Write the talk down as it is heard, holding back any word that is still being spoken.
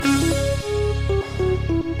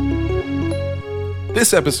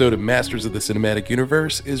This episode of Masters of the Cinematic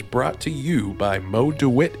Universe is brought to you by Mo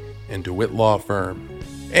DeWitt and DeWitt Law Firm.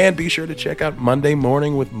 And be sure to check out Monday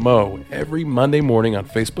Morning with Mo every Monday morning on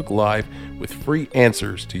Facebook Live with free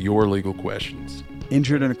answers to your legal questions.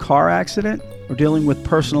 Injured in a car accident or dealing with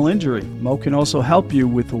personal injury? Mo can also help you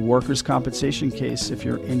with a workers' compensation case if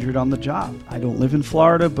you're injured on the job. I don't live in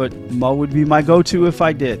Florida, but Mo would be my go-to if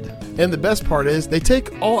I did. And the best part is they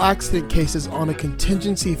take all accident cases on a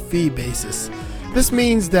contingency fee basis. This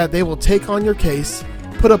means that they will take on your case,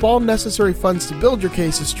 put up all necessary funds to build your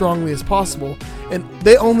case as strongly as possible, and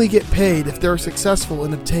they only get paid if they're successful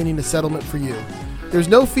in obtaining a settlement for you. There's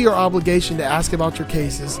no fee or obligation to ask about your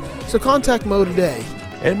cases, so contact Mo today.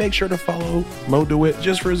 And make sure to follow Mo DeWitt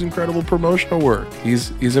just for his incredible promotional work.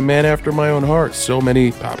 He's a man after my own heart. So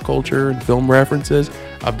many pop culture and film references.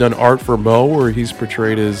 I've done art for Mo where he's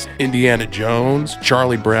portrayed as Indiana Jones,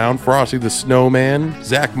 Charlie Brown, Frosty the Snowman,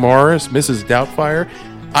 Zach Morris, Mrs. Doubtfire.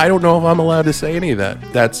 I don't know if I'm allowed to say any of that.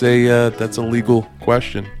 That's a legal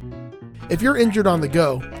question. If you're injured on the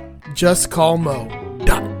go, just call Mo.com.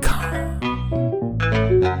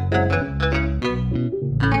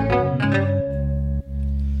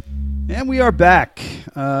 And we are back.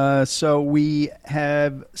 So we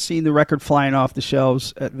have seen the record flying off the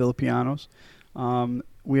shelves at Villapiano's.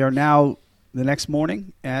 We are now the next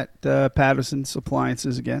morning at Patterson's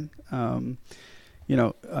Appliances again.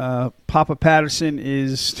 Papa Patterson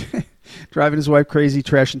is driving his wife crazy,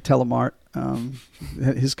 trashing Telemart,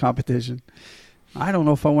 his competition. I don't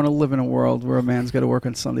know if I want to live in a world where a man's got to work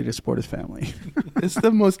on Sunday to support his family. It's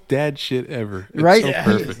the most dad shit ever. It's right? So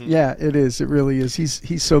perfect. Yeah, it is. It really is.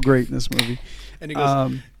 He's so great in this movie. And he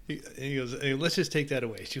goes, hey, let's just take that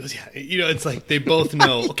away. She goes, yeah. It's like they both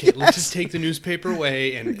know, okay, let's just take the newspaper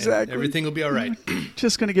away and everything will be all right.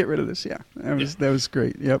 Just going to get rid of this, yeah. That was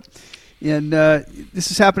great, yep. And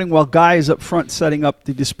this is happening while Guy is up front setting up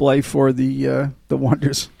the display for the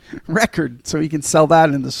Wonders record so he can sell that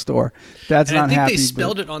in the store. Dad's not happy. I think they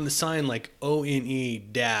spelled it on the sign like ONE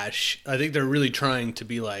dash. I think they're really trying to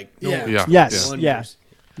be like, Yes,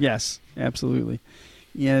 absolutely.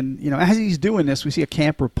 And, as he's doing this, we see a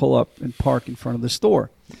camper pull up and park in front of the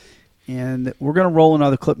store. And we're going to roll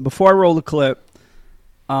another clip. Before I roll the clip,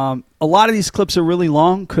 a lot of these clips are really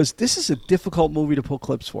long because this is a difficult movie to pull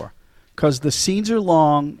clips for because the scenes are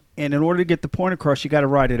long, and in order to get the point across, you got to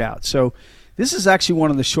write it out. So this is actually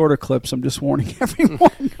one of the shorter clips. I'm just warning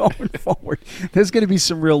everyone going forward. There's going to be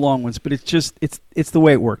some real long ones, but it's the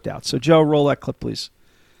way it worked out. So, Joe, roll that clip, please.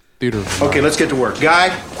 Okay, let's get to work. Guy,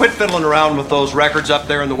 quit fiddling around with those records up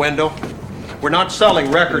there in the window. We're not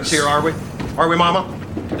selling records here, are we? Are we, Mama?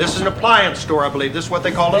 This is an appliance store, I believe. This is what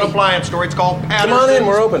they call an appliance store. It's called Patterson's. Come on in,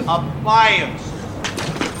 we're open. Appliance.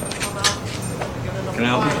 Can I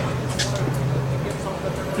help you?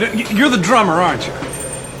 You're the drummer, aren't you?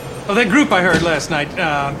 Oh, that group I heard last night,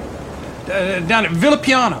 down at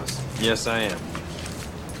Villapiano's. Yes, I am.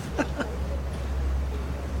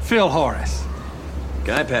 Phil Horace.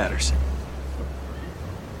 Guy Patterson.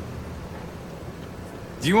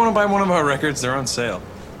 Do you want to buy one of our records? They're on sale.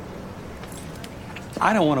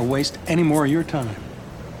 I don't want to waste any more of your time.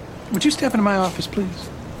 Would you step into my office, please?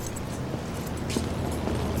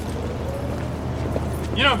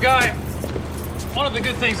 Guy, one of the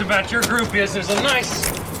good things about your group is there's a nice,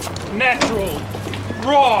 natural,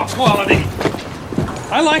 raw quality.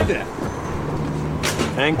 I like that.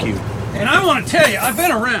 Thank you. And I want to tell you, I've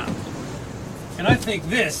been around. And I think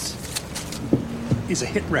this is a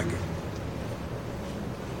hit record.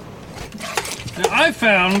 Now, I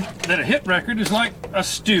found that a hit record is like a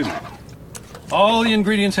stew. All the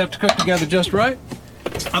ingredients have to cook together just right.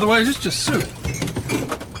 Otherwise, it's just soup.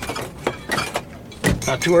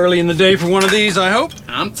 Not too early in the day for one of these, I hope.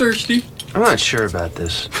 I'm thirsty. I'm not sure about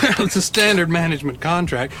this. It's a standard management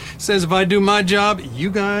contract. It says if I do my job, you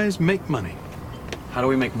guys make money. How do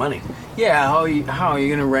we make money? Yeah, how are you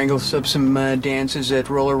gonna wrangle up some dances at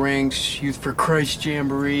roller rinks, Youth for Christ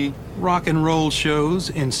Jamboree? Rock and roll shows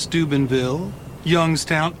in Steubenville,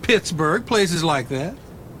 Youngstown, Pittsburgh, places like that.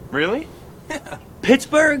 Really? Yeah.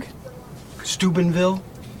 Pittsburgh? Steubenville?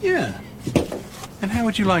 Yeah. And how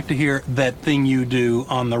would you like to hear That Thing You Do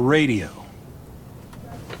on the radio?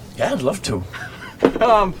 Yeah, I'd love to.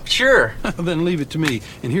 Sure. Then leave it to me,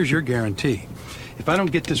 and here's your guarantee. If I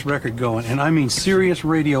don't get this record going, and I mean serious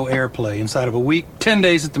radio airplay inside of a week, 10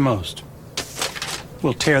 days at the most,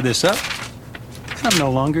 we'll tear this up, and I'm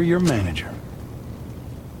no longer your manager.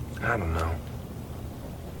 I don't know.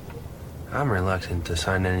 I'm reluctant to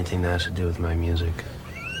sign anything that has to do with my music.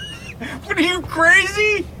 What, are you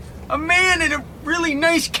crazy? A man in a really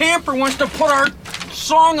nice camper wants to put our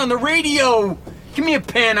song on the radio. Give me a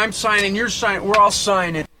pen. I'm signing. You're signing. We're all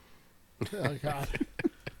signing. Oh, God.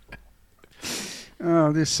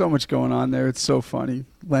 Oh, there's so much going on there. It's so funny.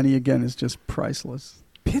 Lenny, again, is just priceless.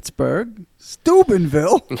 Pittsburgh?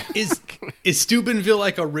 Steubenville? Is Steubenville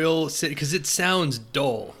like a real city? Because it sounds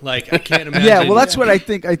dull. Like, I can't imagine. Yeah, well, that's what I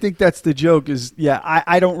think. I think that's the joke is,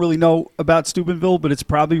 I don't really know about Steubenville, but it's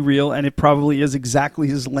probably real, and it probably is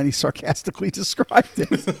exactly as Lenny sarcastically described it.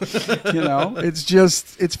 It's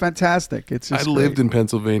fantastic. It's just I lived in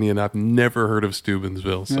Pennsylvania, and I've never heard of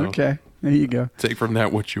Steubenville. So okay, there you go. take from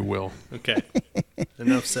that what you will. Okay.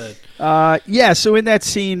 Enough said. So in that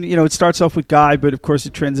scene, it starts off with Guy, but of course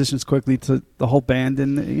it transitions quickly to the whole band,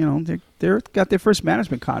 and they're got their first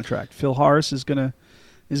management contract. Phil Harris is gonna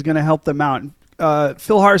help them out.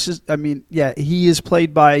 Phil Harris he is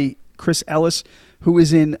played by Chris Ellis, who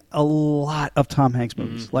is in a lot of Tom Hanks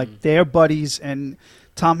movies. Mm-hmm. Like they're buddies, and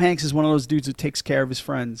Tom Hanks is one of those dudes who takes care of his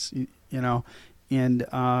friends. And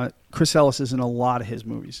Chris Ellis is in a lot of his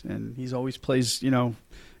movies, and he's always plays.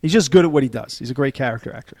 He's just good at what he does. He's a great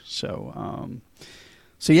character actor. So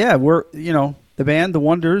we're the band, the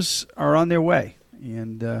Wonders, are on their way,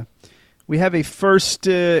 and we have a first.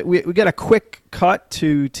 We got a quick cut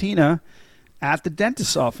to Tina at the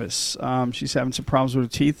dentist's office. She's having some problems with her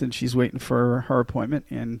teeth, and she's waiting for her appointment.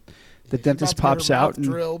 And the dentist pops out and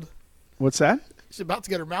drilled. What's that? She's about to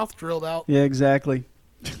get her mouth drilled out. Yeah, exactly.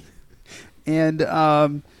 And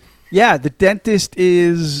the dentist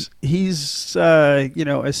he's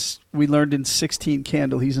as we learned in 16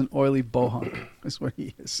 Candle, he's an oily bohunk. That's what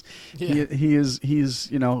he is. Yeah.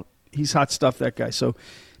 He's hot stuff, that guy. So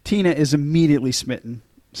Tina is immediately smitten.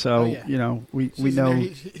 So, we She's know. in there,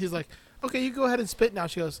 he's like, okay, you go ahead and spit now.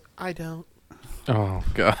 She goes, I don't. Oh,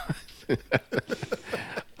 God.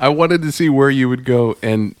 I wanted to see where you would go,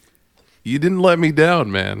 and you didn't let me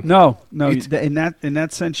down, man. No. In that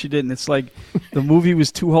sense, you didn't. It's like the movie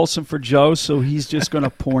was too wholesome for Joe, so he's just going to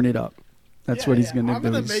porn it up. That's what he's going to do. I'm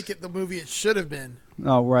going to make it the movie it should have been.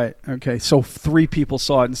 Oh, right. Okay. So 3 people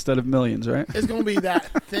saw it instead of millions, right? It's going to be that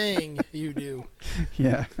thing you do.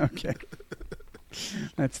 Yeah. Okay.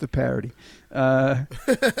 That's the parody. All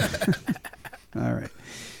right.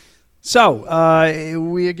 So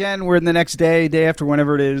we're in the next day after,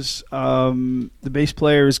 whenever it is. The bass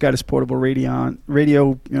player has got his portable radio,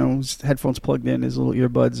 his headphones plugged in, his little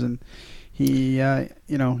earbuds, and he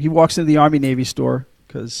walks into the Army Navy store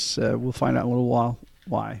because we'll find out in a little while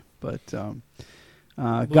why. But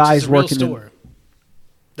Guy's working store.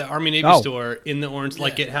 The Army Navy store in the orange,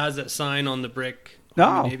 like it has that sign on the brick.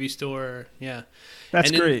 Army Navy store, yeah.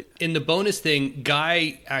 That's great. In the bonus thing,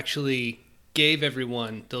 Guy actually gave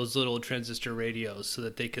everyone those little transistor radios so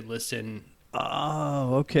that they could listen.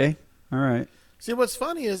 Oh, okay. All right. See, what's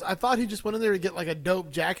funny is I thought he just went in there to get like a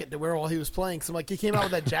dope jacket to wear while he was playing. So he came out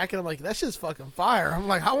with that jacket. I'm like, that's just fucking fire. I'm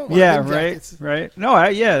like, I want one of them jackets. Right. No,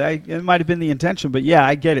 it might have been the intention, but yeah,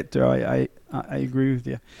 I get it, though. I agree with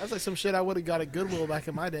you. That's like some shit I would have got at Goodwill back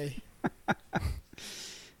in my day.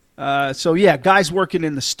 Guy's working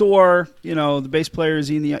in the store. The bass player he's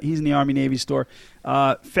in the Army Navy store.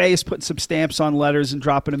 Faye is putting some stamps on letters and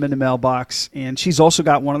dropping them in the mailbox, and she's also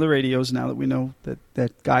got one of the radios now that we know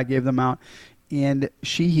that Guy gave them out, and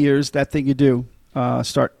she hears That Thing You Do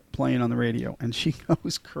start playing on the radio, and she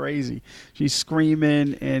goes crazy. She's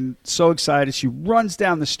screaming and so excited. She runs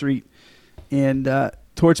down the street and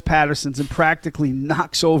towards Patterson's and practically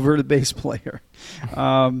knocks over the bass player.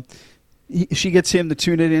 She gets him to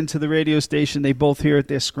tune it into the radio station. They both hear it.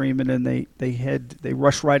 They're screaming, and they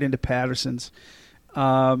rush right into Patterson's.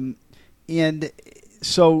 Guy,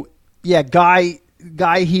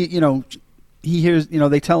 he hears,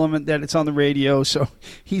 they tell him that it's on the radio, so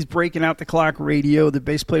he's breaking out the clock radio. The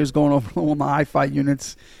bass player's going over on the hi-fi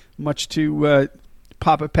units, much to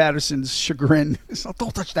Papa Patterson's chagrin. So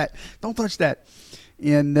don't touch that. Don't touch that.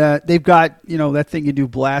 And they've got, That Thing You Do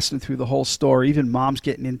blasting through the whole store. Even Mom's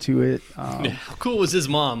getting into it. How cool was his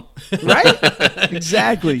mom? Right?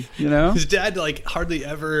 Exactly. His dad hardly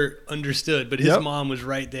ever understood, but his mom was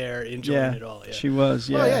right there enjoying it all. Yeah. She was,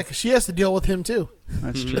 yeah. Well, yeah, because she has to deal with him, too.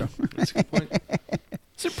 That's true. That's a good point. I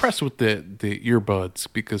was impressed with the earbuds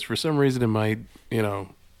because for some reason in my,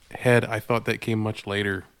 head, I thought that came much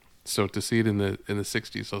later. So to see it in the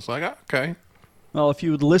 60s, I was like, okay. Well, if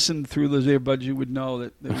you would listen through those earbuds, you would know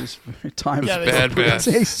that there was time. Yeah, bad.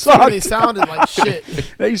 They sucked. They sounded like shit.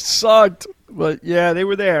 They sucked. But, yeah, they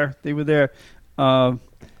were there. I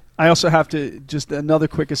also have to, just another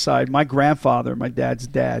quick aside, my grandfather, my dad's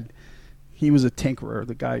dad, he was a tinkerer.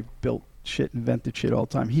 The guy built shit, invented shit all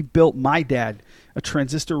the time. He built my dad a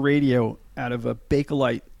transistor radio out of a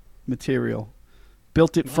Bakelite material.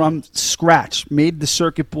 Built it from scratch, made the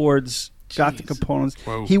circuit boards got the components.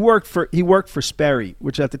 Whoa. He worked for Sperry,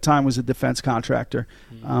 which at the time was a defense contractor.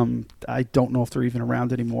 I don't know if they're even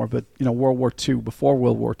around anymore, but World War II, before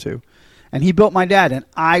World War II, and he built my dad, and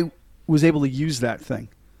I was able to use that thing.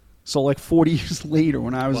 So like 40 years later,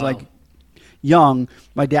 when I was like young,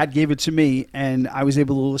 my dad gave it to me, and I was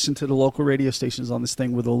able to listen to the local radio stations on this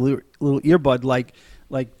thing with a little earbud, like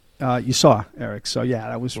you saw, Eric. So yeah,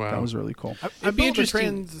 that was really cool. I built a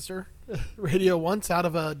transistor radio once out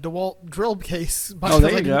of a DeWalt drill case. Oh,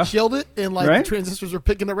 there you go. Killed it, and the transistors were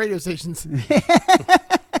picking the radio stations.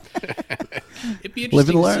 It'd be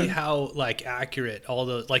interesting to see how accurate all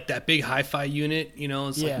those that big hi-fi unit.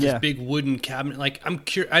 It's this big wooden cabinet. I'm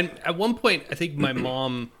curious. At one point, I think my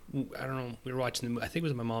mom. I don't know. We were watching the movie. I think it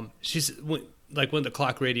was my mom. She's one of the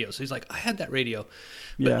clock radios. So he's like, I had that radio,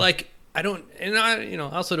 but I don't, and I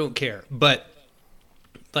also don't care. But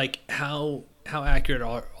how accurate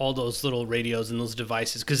are all those little radios and those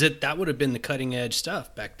devices? Because that would have been the cutting edge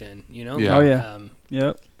stuff back then. Yeah. Oh yeah.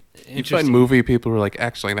 Yep. You find movie people who are like,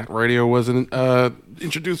 actually, that radio wasn't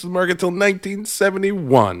introduced to the market until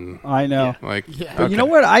 1971. I know. But you know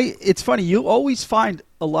what? It's funny. You always find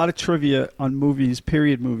a lot of trivia on movies,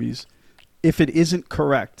 period movies, if it isn't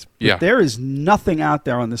correct. But there is nothing out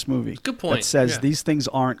there on this movie that says these things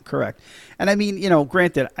aren't correct. And I mean,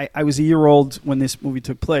 granted, I was a year old when this movie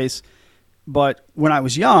took place, but when I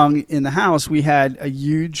was young, in the house, we had a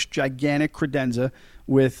huge, gigantic credenza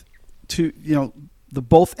with two, the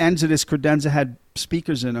both ends of this credenza had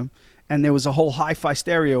speakers in them, and there was a whole hi-fi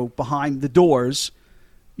stereo behind the doors,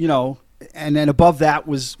 and then above that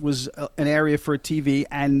was an area for a TV,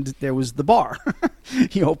 and there was the bar.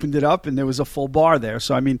 He opened it up, and there was a full bar there.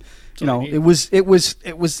 So I mean, it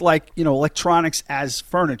was like electronics as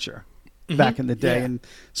furniture back in the day, and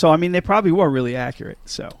so I mean they probably were really accurate.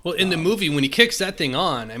 So in the movie, when he kicks that thing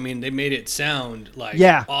on, I mean they made it sound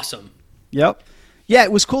awesome. Yep. Yeah,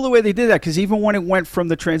 it was cool the way they did that, because even when it went from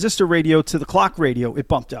the transistor radio to the clock radio, it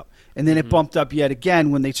bumped up. And then it bumped up yet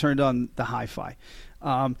again when they turned on the hi-fi.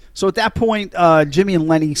 So at that point, Jimmy and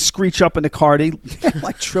Lenny screech up in the car. They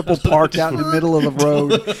triple parked out in the middle of the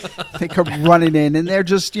road. They come running in, and they're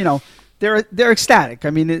just, they're ecstatic.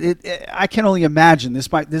 I mean, I can only imagine this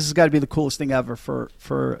has got to be the coolest thing ever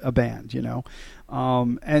for a band,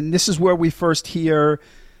 and this is where we first hear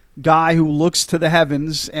Guy who looks to the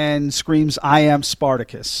heavens and screams, "I am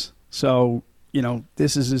Spartacus." So,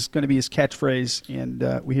 this is going to be his catchphrase, and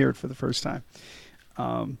we hear it for the first time.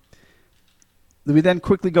 We then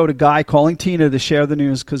quickly go to Guy calling Tina to share the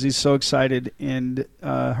news because he's so excited, and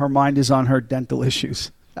her mind is on her dental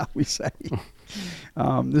issues, how we say.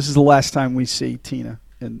 This is the last time we see Tina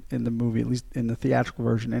in the movie, at least in the theatrical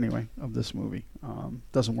version anyway, of this movie.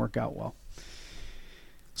 Doesn't work out well.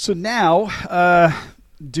 So now...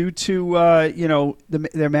 due to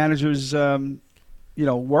their managers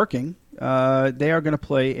working, they are going to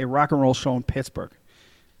play a rock and roll show in Pittsburgh.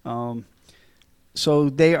 So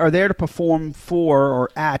they are there to perform for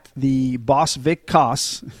or at the Boss Vic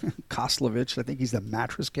Koslovich. I think he's the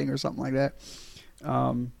Mattress King or something like that.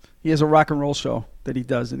 He has a rock and roll show that he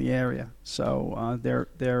does in the area. So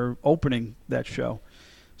they're opening that show.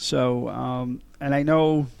 So and I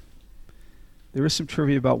know there is some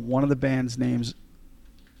trivia about one of the band's names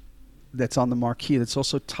that's on the marquee that's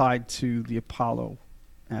also tied to the Apollo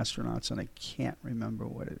astronauts, and I can't remember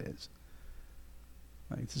what it is.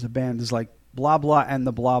 There's a band, there's Blah Blah and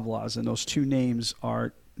the Blah Blahs, and those two names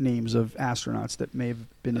are names of astronauts that may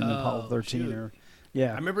have been in Apollo 13. Shoot.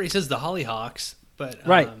 I remember he says the Hollyhawks, but...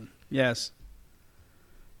 Right, yes.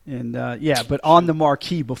 And, but on the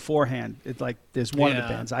marquee beforehand, it's there's one of the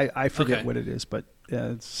bands. I forget what it is, but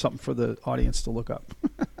it's something for the audience to look up.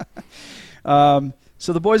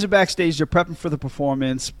 So the boys are backstage. They're prepping for the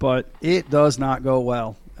performance, but it does not go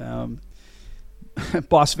well.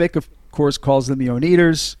 Boss Vic, of course, calls them the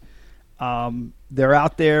Oneaters. They're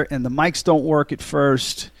out there, and the mics don't work at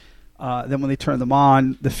first. Then when they turn them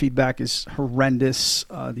on, the feedback is horrendous.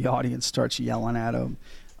 The audience starts yelling at them.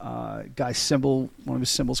 Guy's cymbal, one of his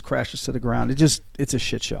cymbals crashes to the ground. It's a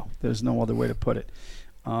shit show. There's no other way to put it.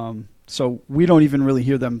 So we don't even really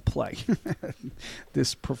hear them play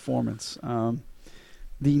this performance.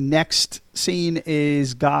 The next scene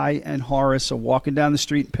is Guy and Horace are walking down the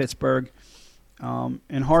street in Pittsburgh,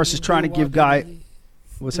 and Horace is trying to give Guy...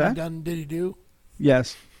 What's that? Done, did he do?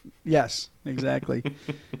 Yes, exactly.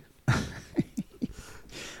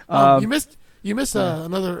 You missed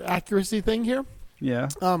another accuracy thing here. Yeah.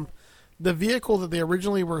 The vehicle that they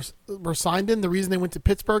originally were signed in, the reason they went to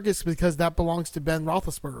Pittsburgh is because that belongs to Ben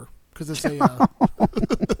Roethlisberger. Because it's a...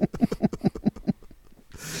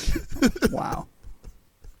 Wow.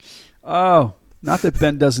 Oh, Not that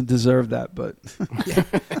Ben doesn't deserve that, but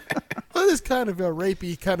Well, this kind of a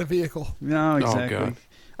rapey kind of vehicle. no, exactly. God.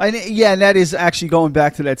 And that is actually going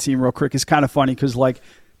back to that scene real quick. It's kind of funny because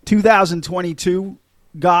 2022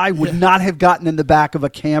 guy would not have gotten in the back of a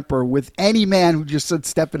camper with any man who just said,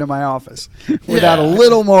 "Step into my office," without a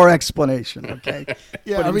little more explanation. Okay.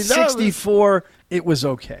 Yeah, but in 64, it was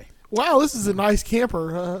okay. Wow, this is a nice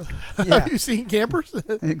camper. Have you seen campers?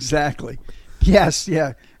 Exactly. Yes.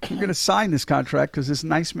 Yeah. We're going to sign this contract because this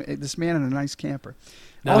man in a nice camper.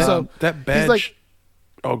 Now, Also, that badge. he's like,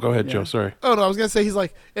 oh, go ahead, Joe. Sorry. oh no, I was gonna say he's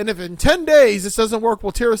like, and if in 10 days this doesn't work,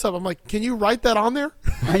 we'll tear us up. I'm like, can you write that on there?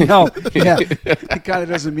 I know. Yeah. It kind of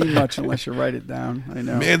doesn't mean much unless you write it down. I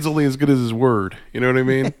know. Man's only as good as his word. You know what I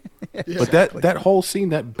mean? But that whole scene,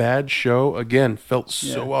 that bad show, again, felt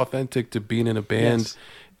so authentic to being in a band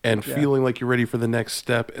and feeling like you're ready for the next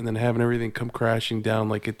step, and then having everything come crashing down.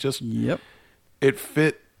 Like it just, it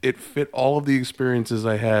fit all of the experiences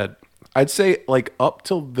I had. I'd say like up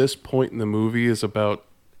till this point in the movie is about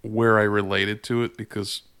where I related to it,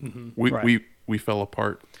 because we fell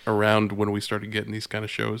apart around when we started getting these kind of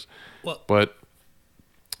shows. Well, but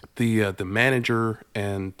the manager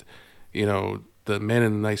and the man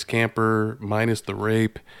in the nice camper minus the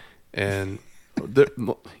rape and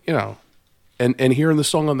and hearing the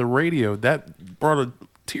song on the radio, that brought a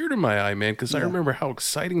tear to my eye, man, because I remember how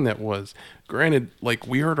exciting that was. Granted, like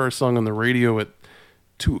we heard our song on the radio at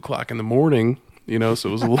 2:00 in the morning, so it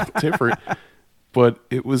was a little different, but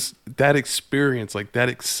it was that experience, like that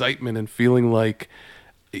excitement and feeling like,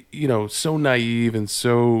 so naive and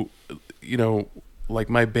so, like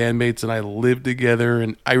my bandmates and I lived together.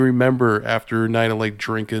 And I remember after a night of like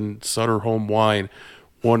drinking Sutter Home wine,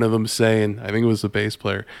 one of them saying, I think it was the bass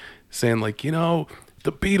player, saying like,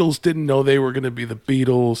 the Beatles didn't know they were going to be the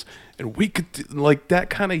Beatles, and we could like that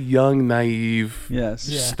kind of young, naive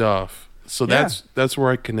stuff. So that's where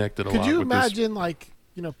I connected a lot. Could you with imagine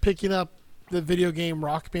picking up the video game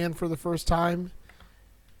Rock Band for the first time,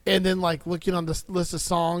 and then like looking on the list of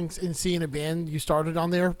songs and seeing a band you started on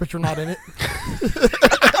there, but you're not in it?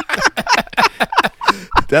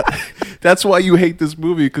 That's why you hate this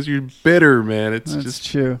movie, because you're bitter, man. It's that's just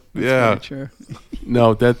true. That's true.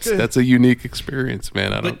 No, that's a unique experience,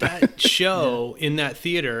 man. But that show in that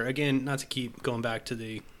theater, again, not to keep going back to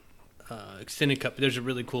the extended cut, but there's a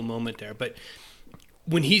really cool moment there. But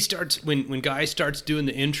when Guy starts doing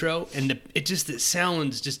the intro, and it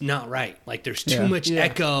sounds just not right. Like there's too much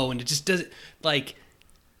echo, and it just doesn't, like,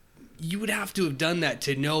 you would have to have done that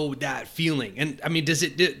to know that feeling. And I mean, does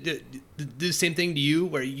it do the same thing to you,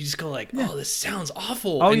 where you just go like, oh, this sounds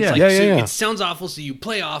awful? Oh, and yeah. It sounds awful, so you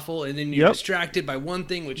play awful, and then you're distracted by one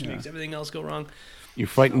thing, which makes everything else go wrong. You're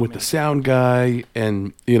fighting with the sound guy,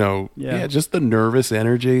 and just the nervous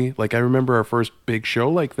energy. Like I remember our first big show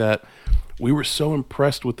like that, we were so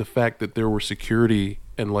impressed with the fact that there were security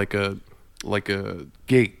and like a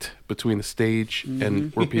gate between the stage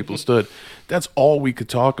and where people stood. That's all we could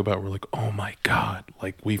talk about. We're like, oh my God,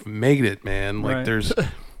 like we've made it, man. Like there's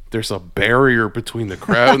a barrier between the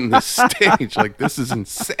crowd and the stage. Like this is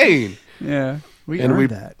insane. Yeah, we earned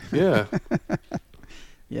that. Yeah.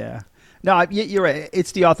 Yeah. No, you're right.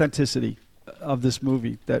 It's the authenticity of this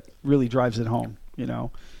movie that really drives it home,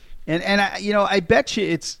 And I bet you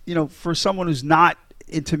it's, for someone who's not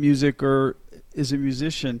into music or is a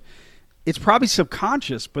musician, it's probably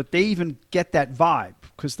subconscious, but they even get that vibe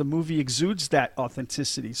because the movie exudes that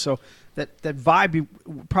authenticity. So that vibe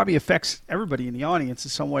probably affects everybody in the audience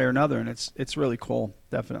in some way or another, and it's really cool,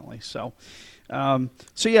 definitely. So, the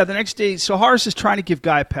next day, so Horace is trying to give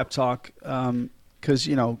Guy a pep talk. Because,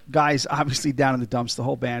 Guy's obviously down in the dumps, the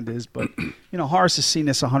whole band is. But, Horace has seen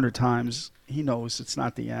this 100 times. He knows it's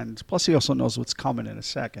not the end. Plus, he also knows what's coming in a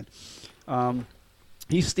second.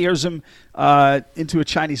 He steers him into a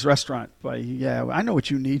Chinese restaurant. I know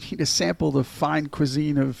what you need. You need to sample the fine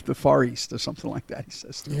cuisine of the Far East or something like that, he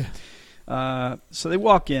says to him. So they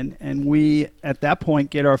walk in, and we, at that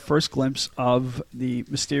point, get our first glimpse of the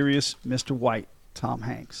mysterious Mr. White, Tom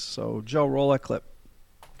Hanks. So, Joe, roll that clip.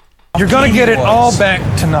 You're gonna get it all back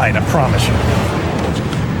tonight, I promise you.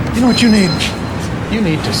 You know what you need? You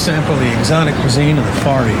need to sample the exotic cuisine of the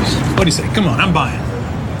Far East. What do you say? Come on, I'm buying.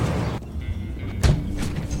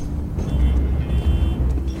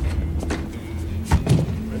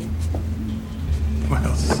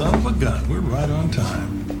 Well, son of a gun, we're right on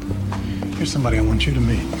time. Here's somebody I want you to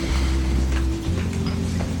meet.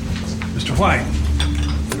 Mr. White,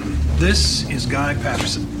 this is Guy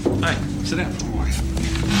Patterson. Hi, sit down.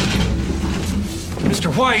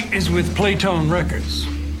 Mr. White is with Playtone Records.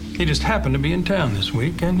 He just happened to be in town this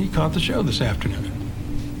week, and he caught the show this afternoon.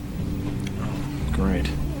 Great.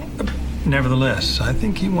 Nevertheless, I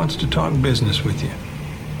think he wants to talk business with you.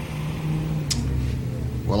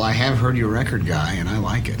 Well, I have heard your record, Guy, and I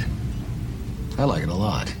like it. I like it a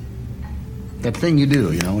lot. That thing you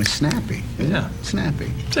do, it's snappy. Yeah. Snappy.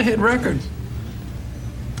 It's a hit record.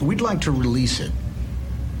 We'd like to release it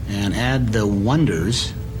and add the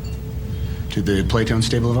Wonders to the Playtone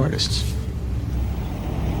stable of artists.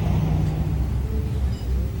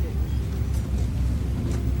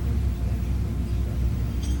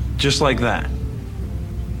 Just like that.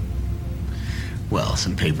 Well,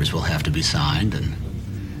 some papers will have to be signed, and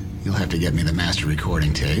you'll have to get me the master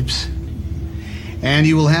recording tapes. And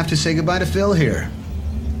you will have to say goodbye to Phil here.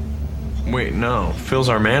 Wait, no. Phil's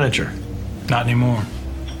our manager. Not anymore.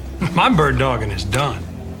 My bird dogging is done.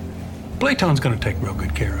 Playtone's gonna take real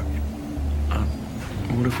good care of you.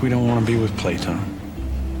 What if we don't want to be with Playtone?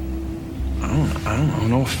 I don't know.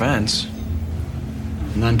 No offense.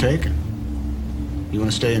 None taken. You want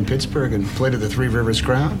to stay in Pittsburgh and play to the Three Rivers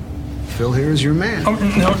crowd? Phil here is your man. Oh,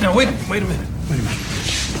 no, wait a minute.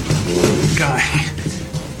 Guy,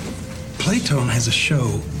 Playtone has a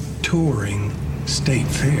show touring state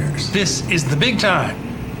fairs. This is the big time.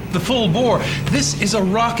 The full bore. This is a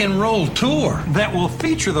rock and roll tour that will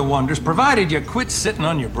feature the Wonders, provided you quit sitting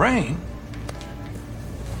on your brain.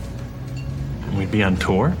 And we'd be on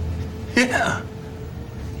tour? Yeah.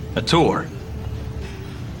 A tour?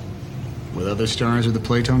 With other stars of the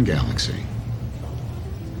Playtone galaxy.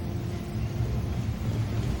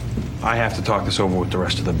 I have to talk this over with the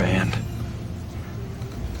rest of the band.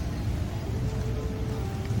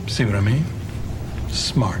 See what I mean?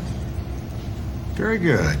 Smart. Very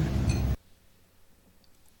good.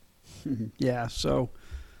 Yeah, so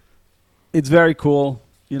it's very cool.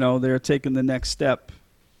 They're taking the next step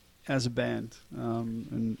as a band,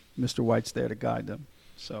 and Mr. White's there to guide them.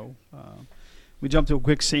 So we jump to a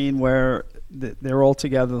quick scene where they're all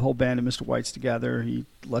together, the whole band and Mr. White's together. He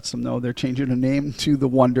lets them know they're changing the name to the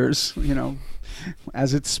Wonders,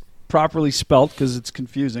 as it's properly spelt because it's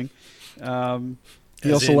confusing.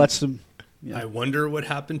 He also lets them... Yeah. I wonder what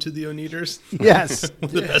happened to the Oneaters. Yes. One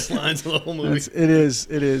of the best lines of the whole movie. It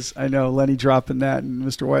is. I know. Lenny dropping that, and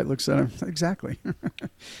Mr. White looks at him. Exactly.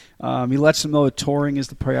 He lets them know that touring is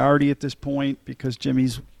the priority at this point because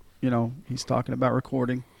Jimmy's, he's talking about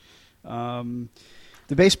recording.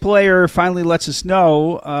 The bass player finally lets us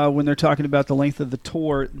know when they're talking about the length of the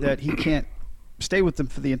tour that he can't stay with them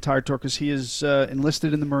for the entire tour because he is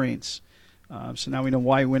enlisted in the Marines. So now we know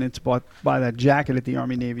why he went in to buy that jacket at the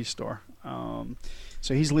Army-Navy store.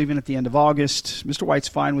 So he's leaving at the end of August. Mr. White's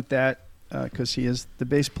fine with that because he is the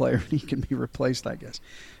bass player. He can be replaced, I guess.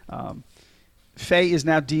 Faye is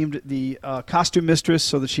now deemed the costume mistress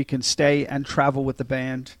so that she can stay and travel with the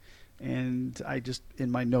band. And I just, in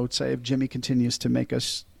my notes, I have Jimmy continues to make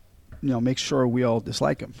us, make sure we all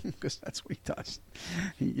dislike him because that's what he does.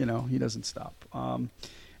 He doesn't stop.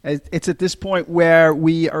 It's at this point where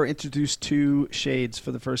we are introduced to Shades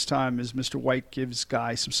for the first time as Mr. White gives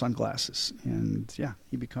Guy some sunglasses. And, yeah,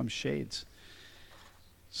 he becomes Shades.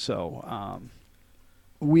 So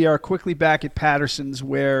we are quickly back at Patterson's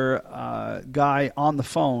where Guy on the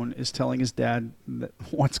phone is telling his dad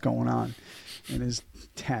what's going on. And his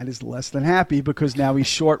dad is less than happy because now he's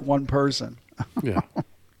short one person. Yeah.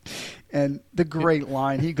 And the great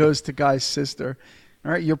line, he goes to Guy's sister,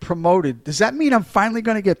 all right, you're promoted. Does that mean I'm finally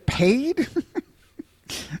going to get paid?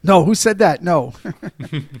 No, who said that? No.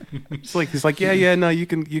 He's like, yeah, no, you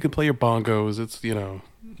can play your bongos. It's,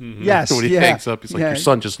 Mm-hmm. Yes. When he hangs up, he's like, your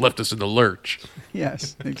son just left us in the lurch.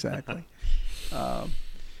 Yes, exactly. So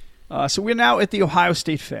we're now at the Ohio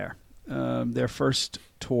State Fair, their first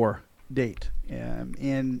tour date.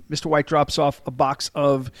 And Mr. White drops off a box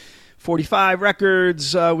of 45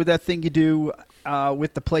 records with That Thing You Do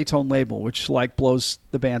with the Playtone label, which blows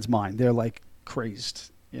the band's mind. They're crazed.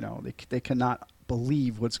 They cannot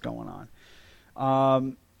believe what's going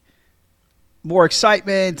on. More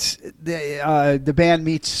excitement. The band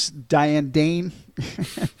meets Diane Dane.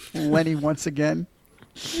 Lenny once again.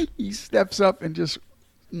 He steps up and just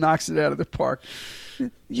knocks it out of the park.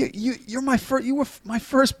 You're my first. You were my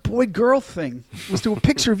first boy-girl thing. Was to a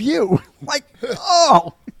picture of you.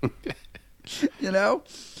 Oh,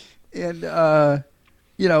 and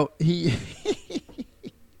he.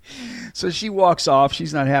 So she walks off.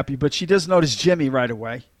 She's not happy, but she does notice Jimmy right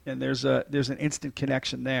away, and there's an instant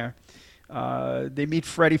connection there. They meet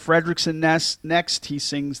Freddie Fredrickson next. He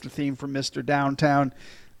sings the theme from Mr. Downtown.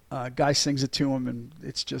 Guy sings it to him, and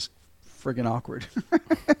it's just friggin' awkward.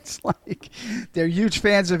 It's they're huge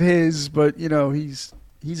fans of his, but he's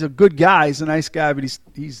a good guy. He's a nice guy, but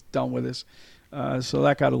he's done with us. So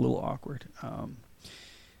that got a little awkward.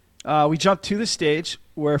 we jump to the stage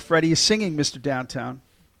where Freddie is singing Mr. Downtown.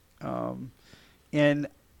 And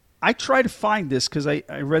I try to find this because I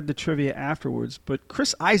read the trivia afterwards, but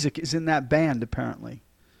Chris Isaak is in that band apparently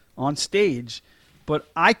on stage, but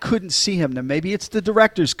I couldn't see him. Now, maybe it's the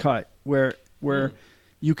director's cut where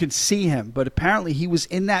you can see him, but apparently he was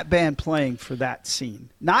in that band playing for that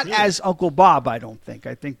scene. Not as Uncle Bob, I don't think.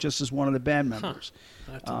 I think just as one of the band members.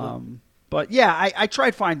 But yeah, I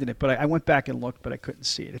tried finding it, but I went back and looked, but I couldn't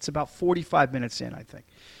see it. It's about 45 minutes in, I think.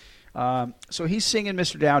 So he's singing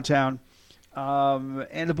Mr. Downtown,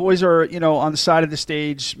 and the boys are, on the side of the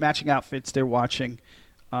stage, matching outfits. They're watching.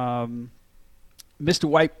 Mr.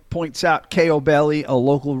 White points out K.O. Bailey, a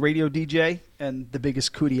local radio DJ, and the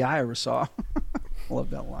biggest cootie I ever saw.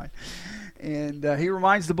 Love that line. And he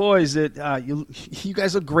reminds the boys that you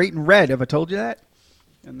guys look great in red. Have I told you that?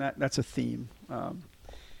 And that's a theme.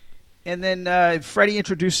 And then Freddie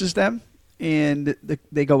introduces them, and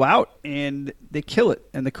they go out, and they kill it.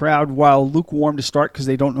 And the crowd, while lukewarm to start because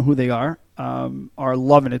they don't know who they are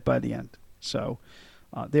loving it by the end. So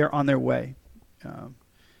they're on their way.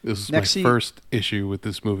 This is my first issue with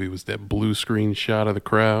this movie was that blue screen shot of the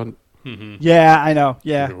crowd. Mm-hmm. Yeah, I know.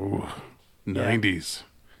 Yeah. Ooh, 90s.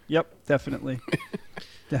 Yep, definitely.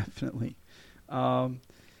 Definitely. So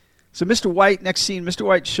Mr. White, next scene, Mr.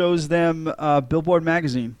 White shows them Billboard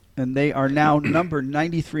magazine, and they are now number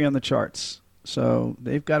 93 on the charts. So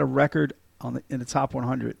they've got a record in the top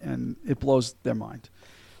 100, and it blows their mind.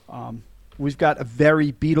 We've got a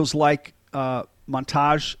very Beatles-like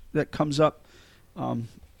montage that comes up.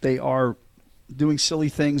 They are doing silly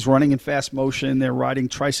things, running in fast motion. They're riding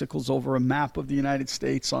tricycles over a map of the United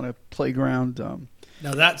States on a playground.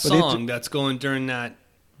 Now that song that's going during that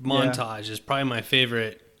montage is probably my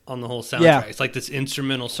favorite on the whole soundtrack. Yeah. It's like this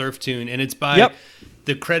instrumental surf tune, and it's by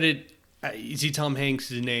the credit. You see Tom Hanks'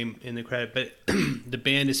 name in the credit, but the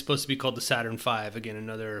band is supposed to be called the Saturn V. Again,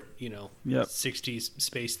 another 60s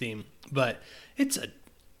space theme. But that's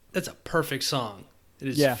a perfect song. It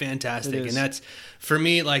is fantastic. It is. And that's, for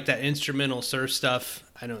me, like that instrumental surf stuff.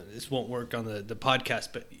 I know this won't work on the podcast,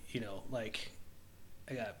 but, like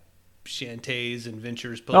I got Shantae's and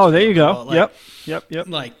Ventures. Oh, there you go. Like, yep.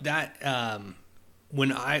 Like that.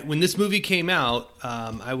 When this movie came out,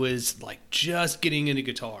 I was like just getting into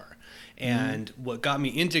guitar. And what got me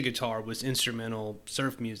into guitar was instrumental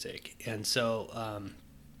surf music. And so,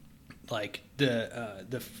 like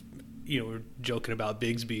we're joking about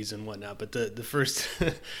Bigsby's and whatnot, but the first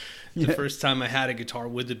first time I had a guitar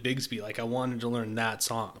with the Bigsby, like I wanted to learn that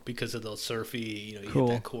song because of those surfy, you hit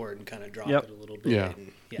that chord and kind of drop it a little bit.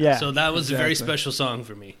 Yeah. So that was a very special song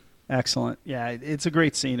for me. Excellent. Yeah, it's a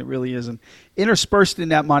great scene. It really is. And interspersed in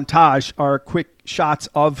that montage are quick shots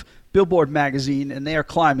of Billboard magazine, and they are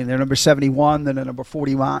climbing. They're number 71, then they're number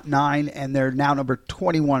 49, and they're now number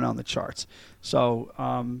 21 on the charts. So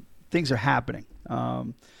things are happening.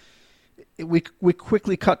 We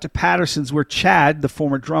quickly cut to Patterson's, where Chad, the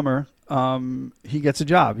former drummer, he gets a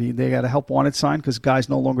job. They got a help wanted sign because Guy's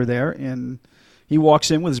no longer there, and he walks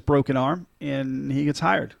in with his broken arm, and he gets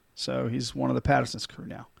hired. So he's one of the Patterson's crew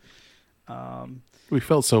now. We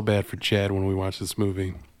felt so bad for Chad when we watched this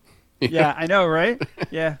movie. Yeah, I know, right?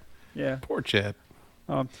 Yeah. Poor Chad.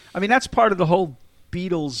 I mean, that's part of the whole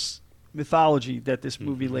Beatles mythology that this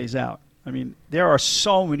movie lays out. I mean, there are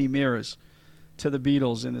so many mirrors to the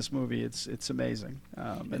Beatles in this movie. It's amazing,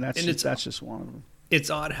 and that's just one of them. It's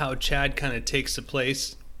odd how Chad kind of takes the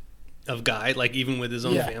place of Guy, like even with his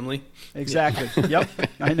own family. Exactly. Yep.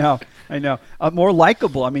 I know. More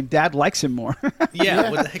likable. I mean, Dad likes him more. What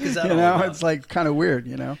the heck is that all about? It's like kind of weird.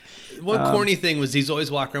 One corny thing was he's always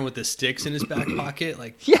walking around with the sticks in his back pocket.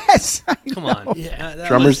 Like, yes. Come on.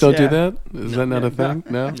 Drummers don't do that? Is that not a thing?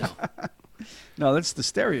 No. No, that's the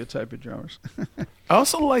stereotype of drummers. I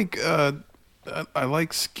also like I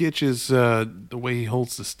like Skitch's the way he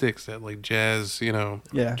holds the sticks, that like jazz,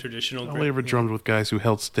 traditional. I only ever drummed with guys who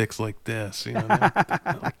held sticks like this,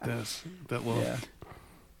 not like this. That little. Yeah.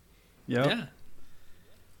 Yep. Yeah.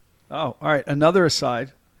 Oh, all right. Another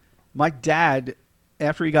aside. My dad,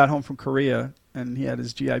 after he got home from Korea and he had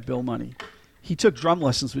his GI Bill money, he took drum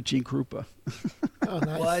lessons with Gene Krupa. Oh,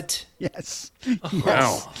 nice. What? Yes.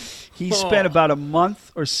 Wow. He spent about a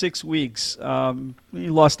month or 6 weeks. He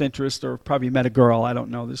lost interest or probably met a girl. I don't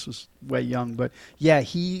know. This was way young. But, yeah,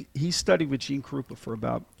 he studied with Gene Krupa for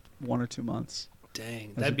about 1 or 2 months.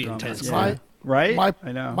 Dang, that'd be intense. Yeah. Right?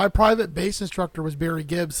 I know. My private bass instructor was Barry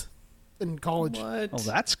Gibbs in college. What? Oh,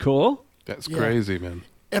 that's cool. That's crazy, man.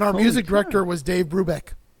 And our music director was Dave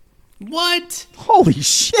Brubeck. What? Holy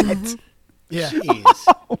shit. Mm-hmm. Yeah.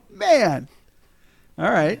 Jeez. Oh, man.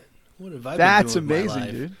 All right. What have I That's been doing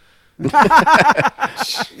amazing, dude.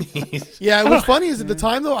 Yeah, what's funny is at the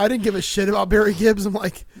time, though, I didn't give a shit about Barry Gibbs. I'm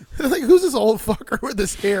like who's this old fucker with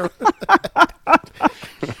this hair?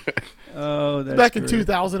 Oh, that's back great. in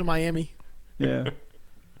 2000 in Miami. Yeah.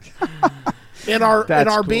 And our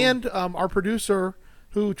That's band, our producer,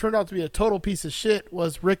 who turned out to be a total piece of shit,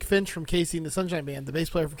 was Rick Finch from Casey and the Sunshine Band, the bass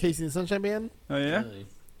player from Casey and the Sunshine Band. Oh, yeah?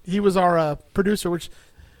 He was our producer, which,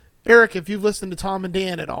 Eric, if you've listened to Tom and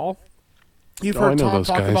Dan at all, you've heard Tom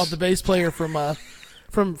talk about the bass player from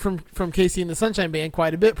Casey and the Sunshine Band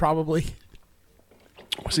quite a bit, probably.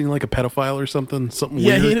 Was he like a pedophile or something? Something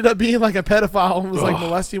Yeah, weird? he ended up being like a pedophile and was like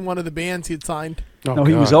molesting one of the bands he had signed. Oh, no,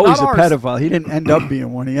 he was always a pedophile. He didn't end up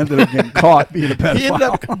being one. He ended up getting caught being a pedophile. He ended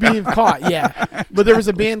up being caught, yeah. But there was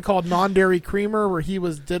a band called Non-Dairy Creamer where he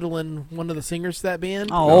was diddling one of the singers to that band.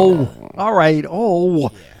 Oh, all right.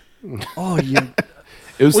 Oh, yeah. Oh, yeah.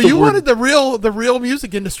 You wanted the real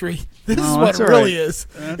music industry. This is what it really is.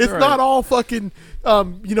 It's not all fucking,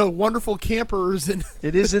 wonderful campers and.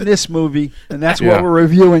 It is in this movie, and that's what we're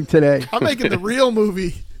reviewing today. I'm making the real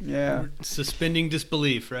movie. Yeah, suspending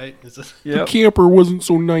disbelief, right? The camper wasn't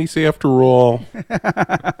so nice after all.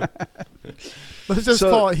 Let's just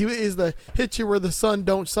call it. He is the hit you where the sun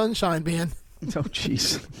don't sunshine band. Oh,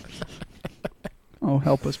 jeez. Oh,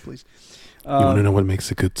 help us, please. You want to know what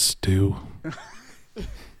makes a good stew?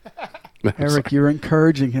 Eric, you're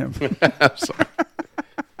encouraging him. I'm sorry.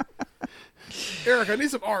 Eric, I need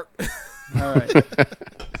some art. All right.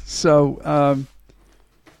 So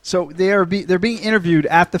they're being interviewed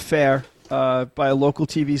at the fair by a local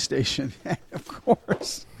TV station. And of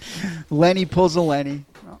course, Lenny pulls a Lenny.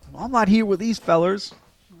 Well, I'm not here with these fellers.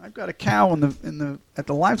 I've got a cow at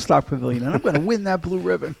the livestock pavilion, and I'm going to win that blue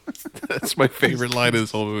ribbon. That's my favorite line of this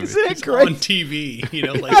whole movie. Isn't it great? On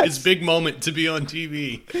TV, like his big moment to be on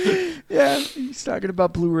TV. Yeah, he's talking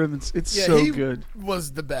about blue ribbons. It's so good.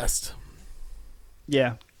 Was the best.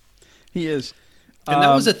 Yeah, he is. And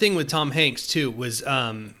that was the thing with Tom Hanks too. Was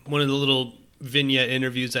one of the little vignette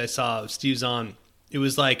interviews I saw of Steve Zahn. It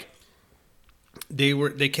was like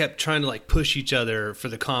they kept trying to like push each other for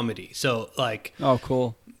the comedy. So like, oh,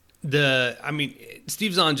 cool.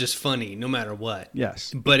 Steve Zahn's just funny no matter what.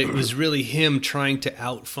 Yes. But it was really him trying to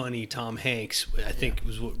out funny Tom Hanks. I think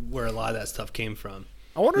was where a lot of that stuff came from.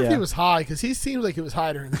 I wonder if he was high, because he seems like he was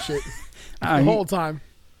high during the shit the whole time.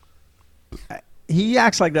 He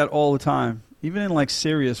acts like that all the time, even in like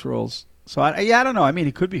serious roles. So I don't know. I mean,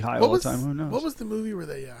 he could be high all the time. Who knows? What was the movie where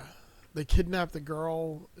they kidnapped the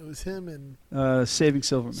girl? It was him and Saving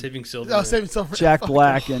Silverman. Saving Silverman. Oh, Saving Silverman. Jack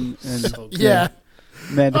Black and so yeah.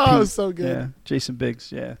 Man, it was so good. Yeah, Jason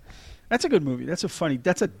Biggs. Yeah, that's a good movie. That's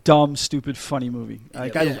a dumb, stupid, funny movie.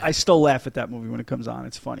 Like I still laugh at that movie when it comes on.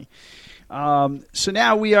 It's funny. So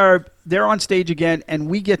now they're on stage again, and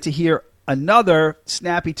we get to hear another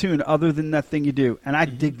snappy tune other than That Thing You Do. And I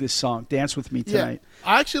dig this song, Dance With Me Tonight. Yeah,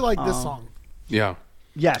 I actually like this song. Yeah.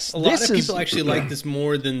 Yes. A lot of people actually like this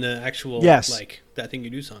more than the actual like That Thing You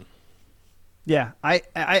Do song. Yeah,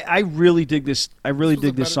 I really dig this. I really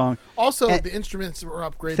dig this song. Also, the instruments were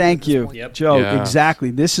upgraded. Thank you, Joe. Yeah.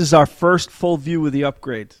 Exactly. This is our first full view of the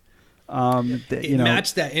upgrade. It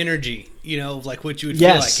matched that energy, like what you would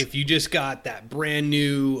feel like if you just got that brand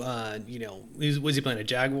new, was he playing a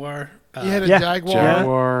Jaguar? He had a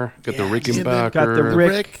Jaguar. Got the Rickenbacker. Got the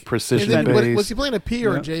Rick. Precision bass. Was he playing a P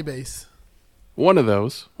or a J bass? One of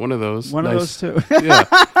those. One of those two. Yeah.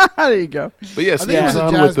 There you go. But yes, Steve's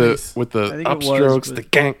on with the upstrokes, the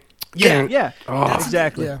gang. Yeah. Oh.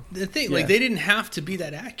 Exactly. Yeah. The thing, like they didn't have to be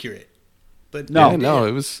that accurate. But no,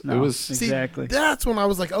 it was exactly. That's when I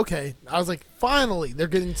was like, okay. I was like, finally, they're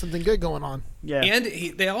getting something good going on. Yeah. And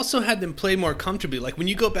they also had them play more comfortably. Like when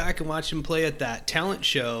you go back and watch them play at that talent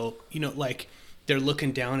show, like they're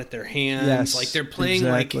looking down at their hands, like they're playing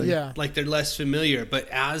like they're less familiar. But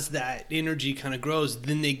as that energy kind of grows,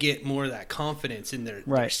 then they get more of that confidence in their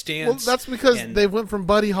stance. Well, that's because they went from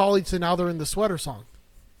Buddy Holly to now they're in the Sweater Song.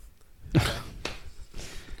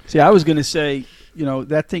 See, I was going to say,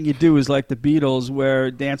 That Thing You Do is like the Beatles,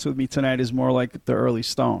 where Dance With Me Tonight is more like the early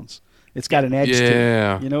Stones. It's got an edge to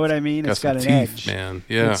it. You know what I mean? It's got an edge. Man.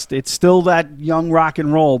 Yeah. It's still that young rock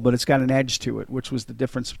and roll, but it's got an edge to it, which was the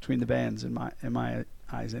difference between the bands in my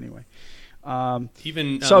eyes anyway.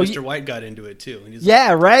 Even Mr. White got into it too.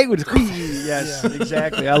 Right? Yes,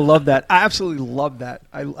 exactly. I love that. I absolutely love that.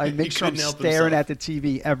 I make sure I'm staring at the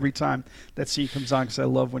TV every time that scene comes on because I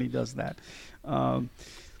love when he does that.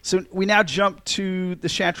 So we now jump to the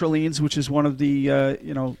Chantrellines, which is one of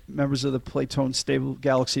the members of the Playtone stable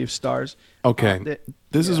Galaxy of Stars. Okay,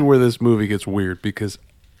 this is where this movie gets weird, because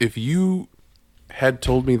if you had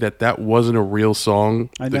told me that wasn't a real song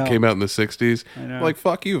that came out in the 60s, like,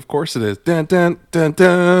 fuck you, of course it is. Dun, dun, dun,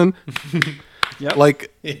 dun. Yep.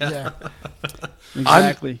 Like,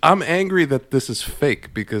 exactly. I'm angry that this is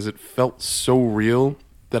fake because it felt so real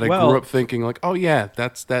that I grew up thinking, like, oh, yeah,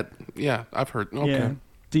 that's that. Yeah, I've heard. Okay. Yeah.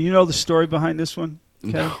 Do you know the story behind this one?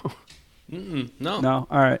 No. No.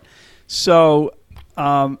 All right. So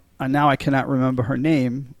now I cannot remember her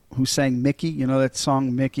name. Who sang Mickey? You know that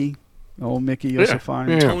song Mickey? Oh, Mickey, you're so fine.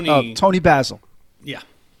 Yeah. Tony Basil. Yeah.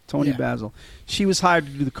 Tony Basil. She was hired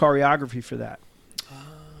to do the choreography for that.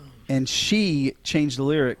 And she changed the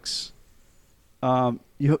lyrics.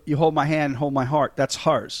 You hold my hand and hold my heart. That's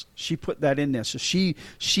hers. She put that in there. So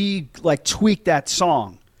she like tweaked that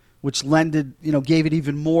song, which gave it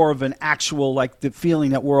even more of an actual, like, the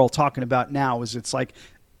feeling that we're all talking about now is it's like,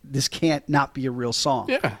 this can't not be a real song.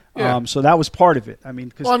 Yeah. So that was part of it. I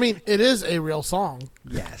mean, it is a real song.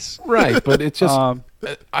 Yes. Right, but it's just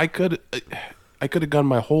I could have gone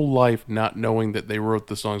my whole life not knowing that they wrote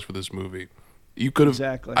the songs for this movie. You could have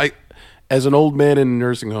exactly. As an old man in a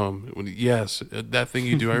nursing home, yes, That Thing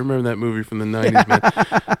You Do. I remember that movie from the 90s,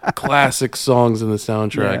 man. Classic songs in the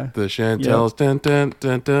soundtrack. Yeah. The Chantel's dun dun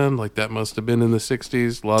dun dun, like that must have been in the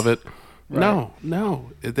 60s. Love it. Right.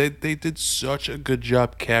 No. They did such a good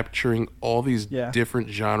job capturing all these different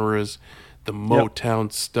genres, the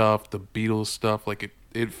Motown stuff, the Beatles stuff. Like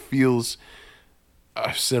it feels,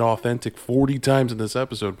 I've said authentic 40 times in this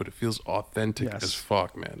episode, but it feels authentic as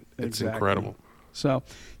fuck, man. It's incredible. So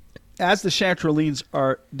as the Chantrolines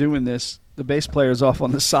are doing this, the bass player is off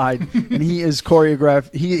on the side, and he is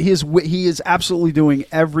choreographed. He is absolutely doing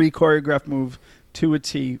every choreographed move to a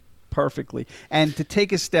T perfectly. And to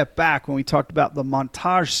take a step back, when we talked about the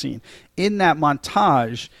montage scene, in that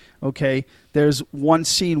montage, there's one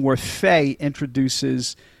scene where Faye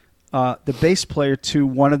introduces the bass player to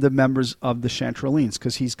one of the members of the Chantrolines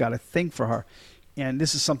because he's got a thing for her. And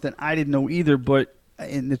this is something I didn't know either, but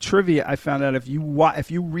in the trivia I found out if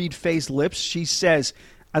you read Faye's lips, she says,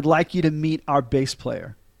 "I'd like you to meet our bass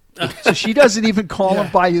player." So she doesn't even call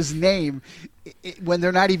him by his name when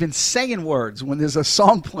they're not even saying words, when there's a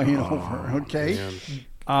song playing over,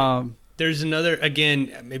 There's another,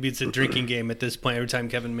 again, maybe it's a drinking game at this point every time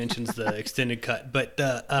Kevin mentions the extended cut, but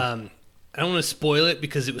I don't want to spoil it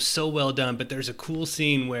because it was so well done, but there's a cool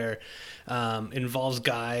scene where it involves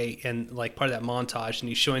Guy and like part of that montage, and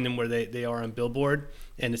he's showing them where they are on Billboard,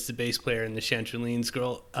 and it's the bass player and the Chantrolines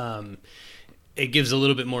girl. It gives a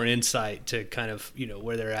little bit more insight to kind of,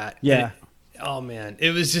 where they're at. Yeah. Oh man,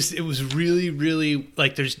 it was really, really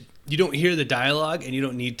like you don't hear the dialogue and you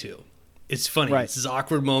don't need to. It's funny. Right. It's this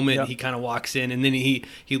awkward moment. Yep. He kind of walks in and then he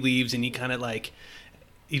leaves and he kind of like,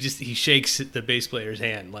 he shakes the bass player's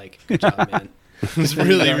hand. Like, good job, man. It's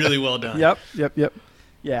really, really well done. Yep.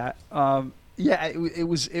 Yeah. It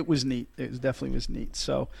was neat. It definitely was neat.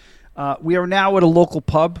 So we are now at a local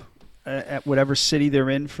pub at whatever city they're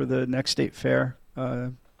in for the next state fair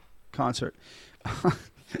concert.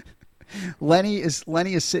 Lenny is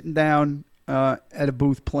sitting down at a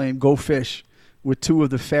booth playing Go Fish with two of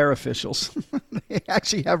the fair officials. They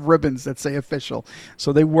actually have ribbons that say official.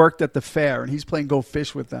 So they worked at the fair, and he's playing Go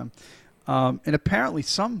Fish with them. And apparently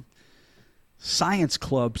some science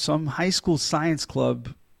club, some high school science club,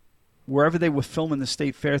 wherever they were filming the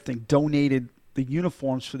state fair thing, donated the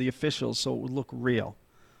uniforms for the officials so it would look real.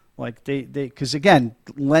 Like because again,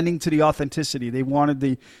 lending to the authenticity, they wanted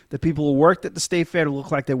the people who worked at the state fair to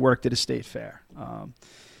look like they worked at a state fair.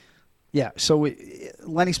 So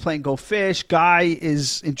Lenny's playing Go Fish. Guy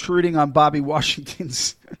is intruding on Bobby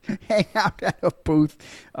Washington's hangout at a booth.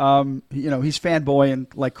 He's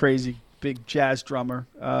fanboying like crazy. Big jazz drummer,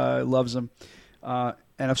 loves him, and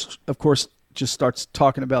of course just starts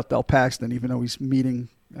talking about Del Paxton, even though he's meeting,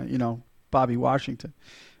 Bobby Washington.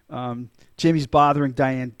 Jimmy's bothering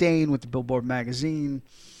Diane Dane with the Billboard magazine.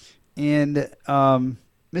 And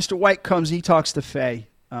Mr. White comes, he talks to Faye.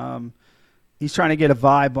 He's trying to get a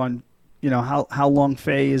vibe on, how long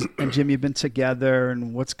Faye and Jimmy have been together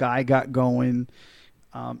and what's Guy got going.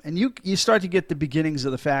 And you start to get the beginnings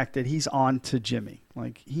of the fact that he's on to Jimmy.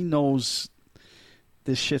 Like, he knows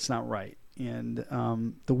this shit's not right. And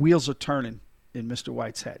the wheels are turning in Mr.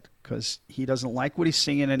 White's head because he doesn't like what he's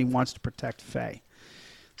seeing and he wants to protect Faye.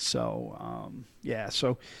 So,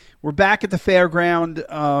 so we're back at the fairground.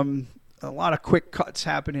 A lot of quick cuts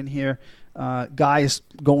happening here. Guy is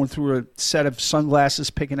going through a set of sunglasses,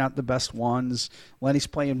 picking out the best ones. Lenny's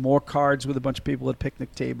playing more cards with a bunch of people at a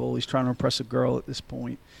picnic table. He's trying to impress a girl at this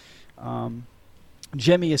point.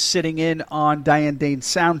 Jimmy is sitting in on Diane Dane's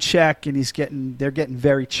sound check, and they're getting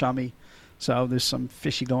very chummy. So there's some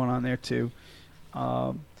fishy going on there too.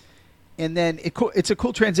 And then it's a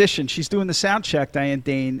cool transition. She's doing the sound check, Diane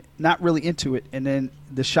Dane, not really into it. And then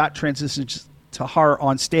the shot transitions to her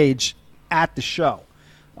on stage at the show.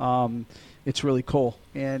 It's really cool.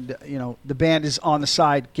 And, the band is on the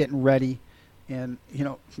side getting ready. And,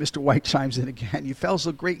 Mr. White chimes in again. You fellas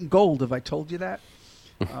look great in gold. Have I told you that?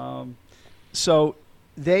 So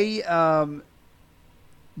they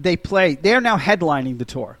play. They're now headlining the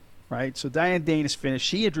tour, right? So Diane Dane is finished.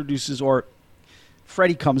 She introduces, or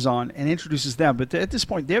Freddie comes on and introduces them. But at this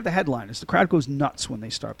point, they're the headliners. The crowd goes nuts when they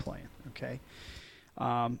start playing, okay?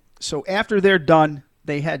 So after they're done,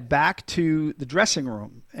 they head back to the dressing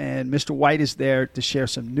room, and Mr. White is there to share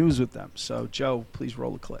some news with them. So, Joe, please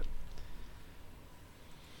roll the clip.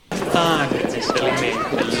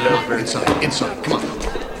 Inside. Come on.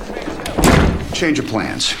 Change of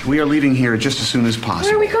plans. We are leaving here just as soon as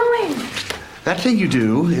possible. Where are we going? That Thing You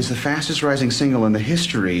Do is the fastest rising single in the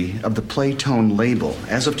history of the Playtone label.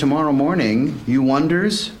 As of tomorrow morning, you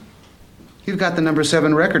wonders, you've got the number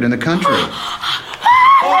 7 record in the country.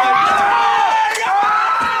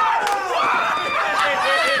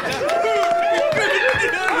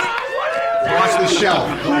 Watch the shelf.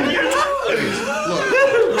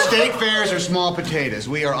 Look, state fairs are small potatoes.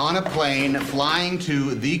 We are on a plane flying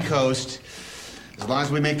to the coast. As long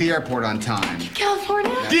as we make the airport on time.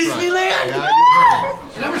 California? That's Disneyland?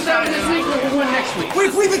 Right. Yeah, Number 7 this week, number 1 next week. Wait,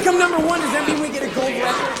 if we become number 1, does that mean we get a gold record?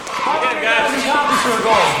 Yeah, guys. Copies for a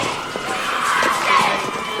gold.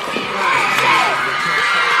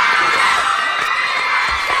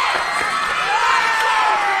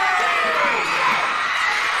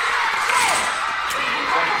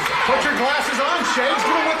 Put your glasses on, Shades.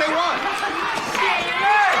 Give them what they want.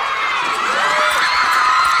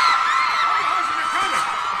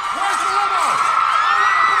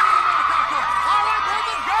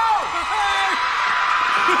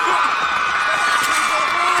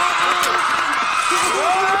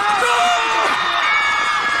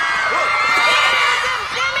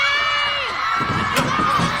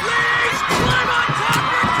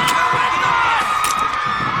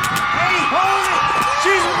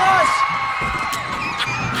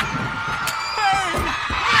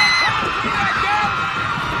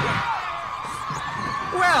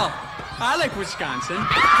 I like Wisconsin. Come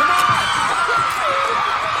on!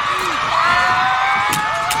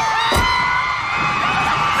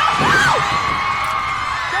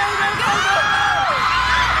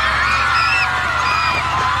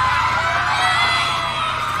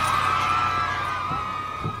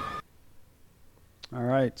 All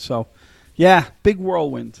right, so yeah, big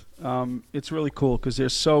whirlwind. It's really cool because they're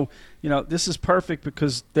so, this is perfect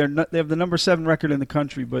because they have the number 7 record in the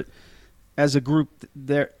country, but as a group,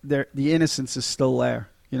 the innocence is still there.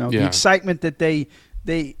 The excitement that they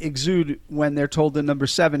exude when they're told the number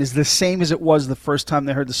 7 is the same as it was the first time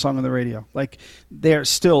they heard the song on the radio. Like they're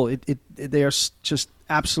still, they are just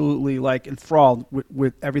absolutely like enthralled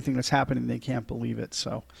with everything that's happening. They can't believe it.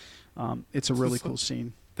 So it's a really cool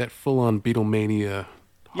scene. That full-on Beatlemania,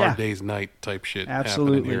 Hard Day's Night type shit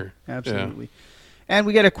happening here. Absolutely. Yeah. And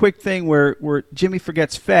we get a quick thing where Jimmy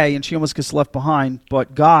forgets Faye and she almost gets left behind,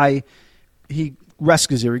 but Guy, he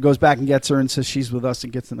rescues her. He goes back and gets her and says she's with us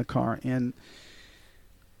and gets in the car. And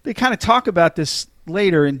they kind of talk about this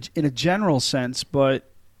later in a general sense, but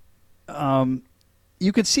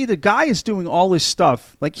you could see the Guy is doing all this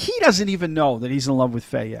stuff. Like, he doesn't even know that he's in love with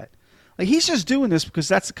Faye yet. Like, he's just doing this because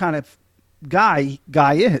that's the kind of guy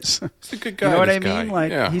is. He's a good guy. You know what I mean?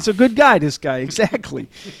 Like, he's a good guy, this guy. Exactly.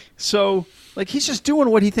 So, like, he's just doing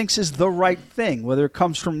what he thinks is the right thing, whether it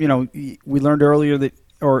comes from, we learned earlier that,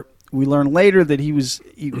 or we learned later that he was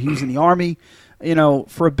in the Army,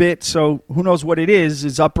 for a bit. So who knows what it is,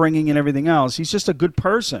 his upbringing and everything else. He's just a good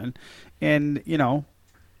person. And,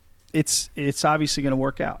 it's obviously going to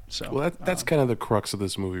work out. So, well, that's kind of the crux of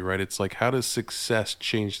this movie, right? It's like, how does success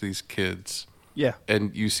change these kids? Yeah.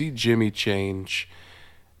 And you see Jimmy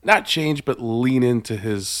not change, but lean into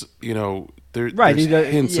his, there's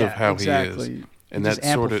hints of how he is. And that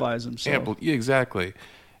sort of amplifies himself. Yeah, exactly.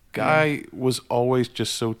 Guy was always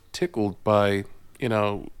just so tickled by,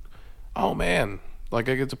 oh man, like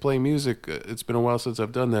I get to play music. It's been a while since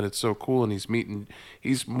I've done that. It's so cool. And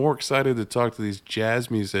he's more excited to talk to these jazz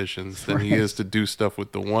musicians than he is to do stuff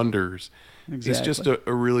with the Wonders. Exactly. He's just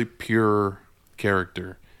a really pure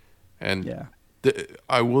character. And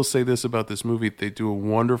I will say this about this movie. They do a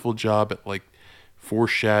wonderful job at like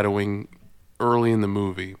foreshadowing early in the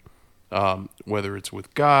movie, whether it's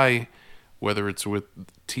with Guy, whether it's with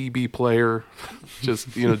TB player,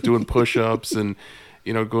 just, doing push-ups and,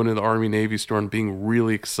 going to the Army-Navy store and being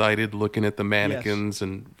really excited, looking at the mannequins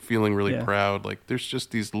and feeling really proud. Like, there's just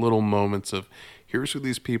these little moments of here's who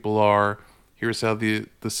these people are. Here's how the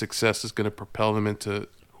success is going to propel them into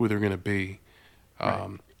who they're going to be.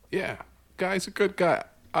 Yeah, Guy's a good guy.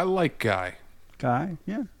 I like Guy. Guy,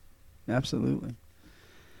 yeah, absolutely.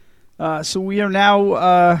 So we are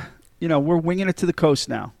now, we're winging it to the coast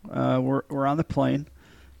now. We're on the plane,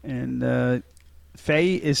 and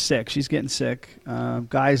Faye is sick. She's getting sick.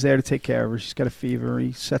 Guy's there to take care of her. She's got a fever.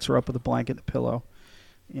 He sets her up with a blanket and a pillow,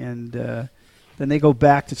 and then they go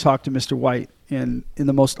back to talk to Mr. White in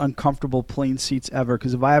the most uncomfortable plane seats ever.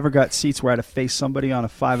 Because if I ever got seats where I had to face somebody on a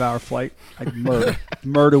 5-hour flight, I'd murder.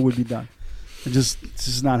 Murder would be done. It's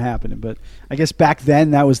just not happening. But I guess back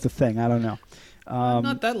then that was the thing. I don't know.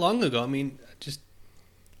 Not that long ago. I mean, I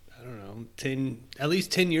don't know, at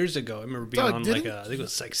least 10 years ago. I remember being on I think it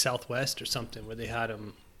was like Southwest or something where they had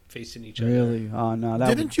them facing each other. Really? Oh no!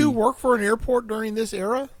 Didn't you work for an airport during this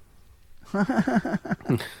era?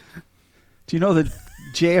 Do you know that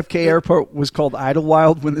JFK Airport was called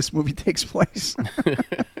Idlewild when this movie takes place?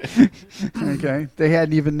 Okay, they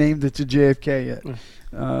hadn't even named it to JFK yet.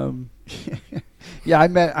 Yeah, I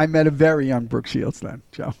met a very young Brooke Shields then,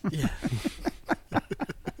 Joe. Yeah.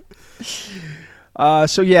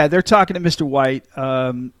 So yeah, they're talking to Mr. White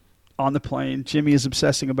on the plane. Jimmy is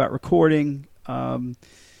obsessing about recording. Mr.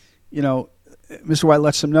 White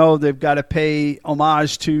lets them know they've got to pay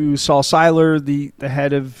homage to Saul Seiler, the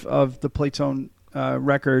head of the Playtone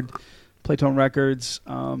Records.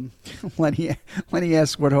 Lenny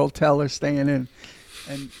asks what hotel they're staying in,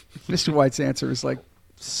 and Mr. White's answer is like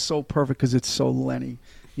so perfect because it's so Lenny.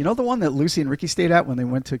 You know the one that Lucy and Ricky stayed at when they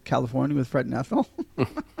went to California with Fred and Ethel?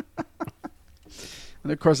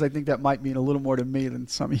 And of course, I think that might mean a little more to me than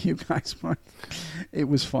some of you guys, but it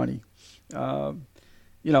was funny.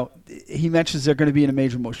 He mentions they're going to be in a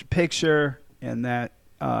major motion picture, and that,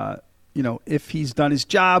 if he's done his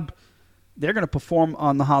job, they're going to perform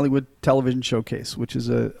on the Hollywood Television Showcase, which is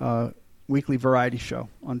a weekly variety show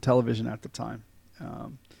on television at the time.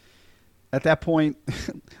 At that point,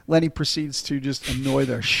 Lenny proceeds to just annoy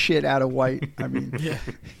the shit out of White. I mean, yeah.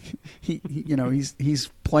 he's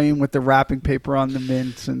playing with the wrapping paper on the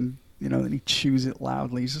mints, and then he chews it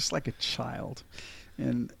loudly. He's just like a child,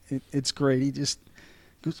 and it's great. He just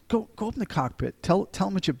goes, go open the cockpit. Tell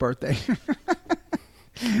him it's your birthday.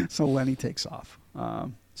 So Lenny takes off.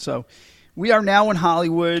 So we are now in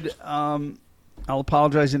Hollywood. I'll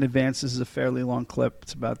apologize in advance. This is a fairly long clip.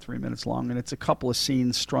 It's about 3 minutes long, and it's a couple of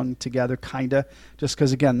scenes strung together, kind of, just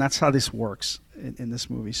because, again, that's how this works in this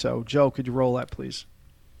movie. So, Joe, could you roll that, please?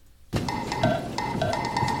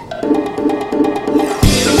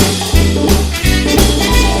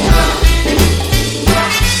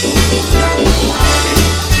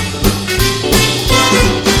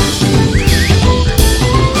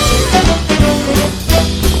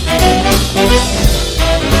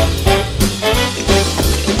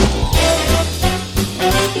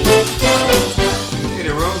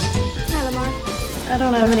 I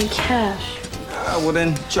don't have any cash. Well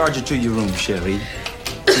then, charge it to your room, Sherry.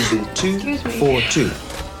 Season 242.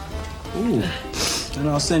 Ooh. And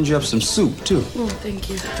I'll send you up some soup, too. Oh, thank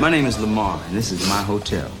you. My name is Lamar, and this is my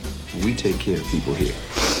hotel. We take care of people here.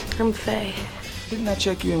 I'm Faye. Didn't I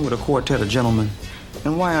check you in with a quartet of gentlemen?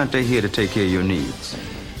 And why aren't they here to take care of your needs?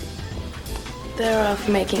 They're off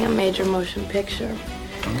making a major motion picture.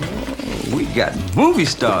 Oh, we got movie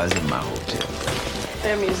stars in my hotel.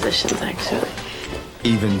 They're musicians, actually.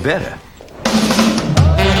 Even better.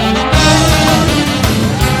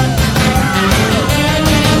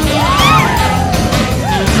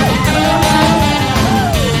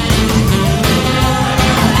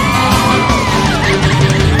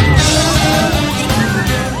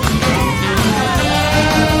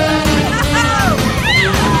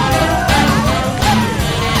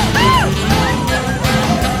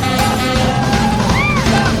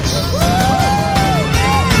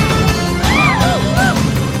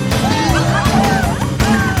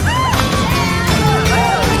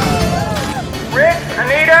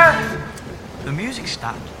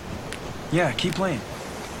 Yeah, keep playing.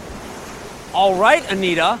 All right,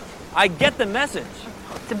 Anita. I get the message.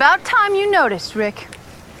 It's about time you noticed, Rick.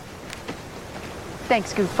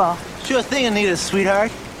 Thanks, Goofball. Sure thing, Anita,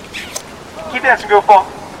 sweetheart. Keep dancing, Goofball.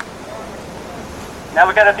 Now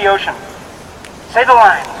we got at the ocean. Say the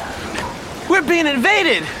line. We're being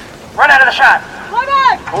invaded. Run out of the shot. Lie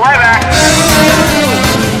back. Lie back.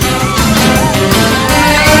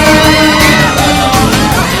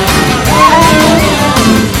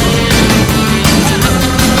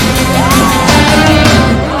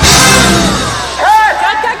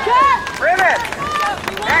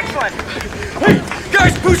 Excellent.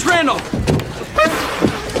 Guys, Bruce Randall.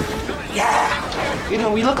 Yeah. You know,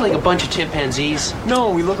 we look like a bunch of chimpanzees.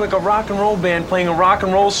 No, we look like a rock and roll band playing a rock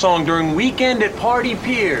and roll song during Weekend at Party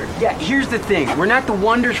Pier. Yeah, here's the thing. We're not the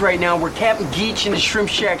Wonders right now. We're Captain Geach and the Shrimp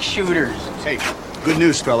Shack Shooters. Hey, good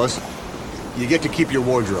news, fellas. You get to keep your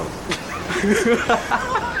wardrobe.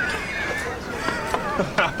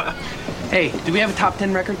 Hey, do we have a top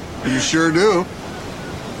 10 record? You sure do.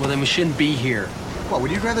 Well, then we shouldn't be here. What,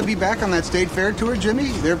 would you rather be back on that state fair tour,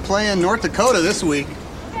 Jimmy? They're playing North Dakota this week.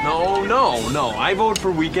 No. I vote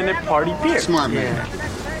for Weekend at Party Pier. Smart man.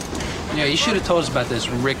 Yeah, you should have told us about this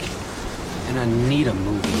Rick and Anita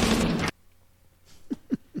movie.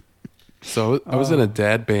 So I was in a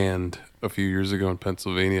dad band a few years ago in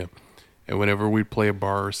Pennsylvania, and whenever we'd play a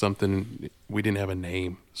bar or something, we didn't have a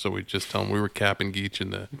name, so we'd just tell them we were Cap and Geach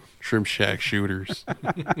and the Shrimp Shack Shooters.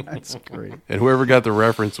 That's great. And whoever got the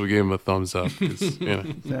reference, we gave them a thumbs up.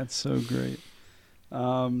 That's so great.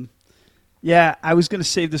 Yeah, I was going to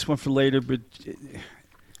save this one for later, but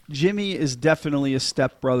Jimmy is definitely a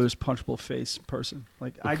Step Brothers punchable face person.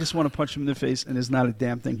 Like, I just want to punch him in the face, and there's not a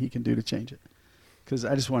damn thing he can do to change it. Because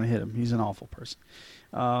I just want to hit him. He's an awful person.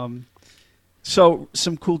 So,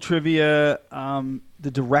 some cool trivia.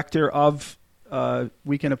 The director of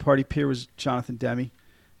Weekend at Party Pier was Jonathan Demme,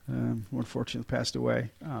 who unfortunately passed away.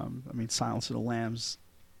 Silence of the Lambs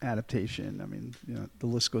adaptation. The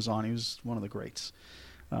list goes on. He was one of the greats.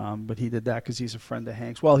 But he did that because he's a friend of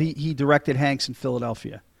Hank's. Well, he directed Hank's in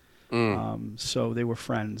Philadelphia. So they were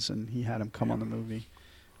friends, and he had him come on the movie.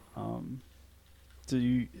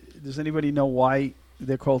 Does anybody know why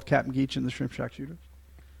they're called Captain Geach and the Shrimp Shack Shooter?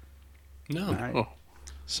 No. Right. Oh.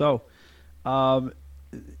 So,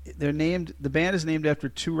 they're named. The band is named after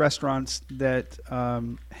two restaurants that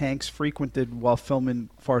Hanks frequented while filming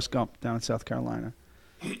Forrest Gump down in South Carolina.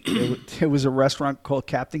 There was a restaurant called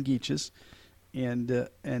Captain Geach's, and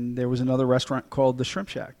there was another restaurant called the Shrimp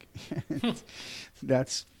Shack.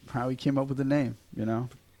 That's how he came up with the name.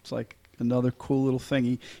 It's like another cool little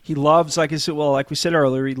thing. He loves, like we said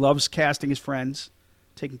earlier, he loves casting his friends,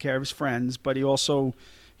 taking care of his friends, but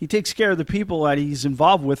he takes care of the people that he's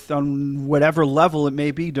involved with on whatever level it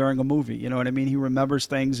may be during a movie. You know what I mean? He remembers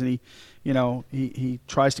things, and he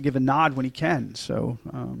tries to give a nod when he can. So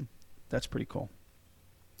that's pretty cool.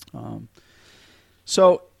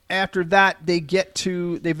 So after that, they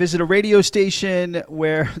visit a radio station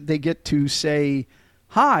where they get to say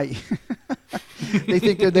hi. They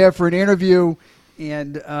think they're there for an interview,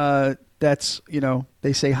 and that's,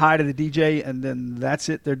 they say hi to the DJ, and then that's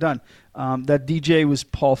it. They're done. That DJ was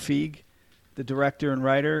Paul Feig, the director and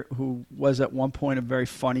writer, who was at one point a very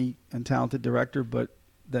funny and talented director, but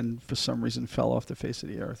then for some reason fell off the face of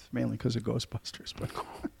the earth, mainly because of Ghostbusters. But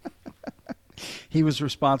he was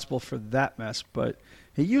responsible for that mess, but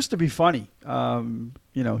he used to be funny.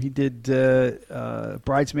 He did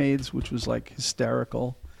Bridesmaids, which was like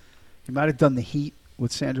hysterical. He might have done The Heat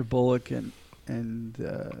with Sandra Bullock and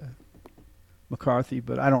McCarthy,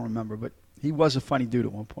 but I don't remember. But he was a funny dude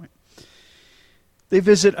at one point. They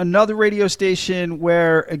visit another radio station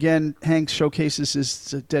where, again, Hank showcases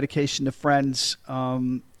his dedication to friends.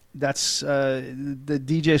 That's the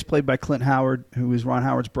DJ is played by Clint Howard, who is Ron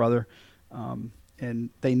Howard's brother. And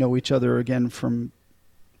they know each other, again, from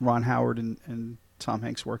Ron Howard and Tom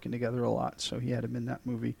Hanks working together a lot. So he had him in that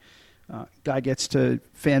movie. Guy gets to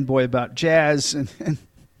fanboy about jazz, and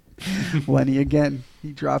Lenny, again,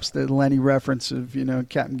 he drops the Lenny reference of,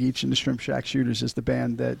 Captain Geach and the Shrimp Shack Shooters is the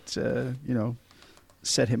band that,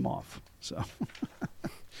 set him off. So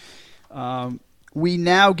we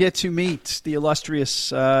now get to meet the illustrious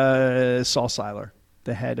Saul Seiler,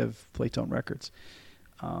 the head of Playtone Records.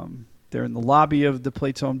 They're in the lobby of the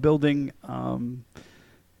Playtone building.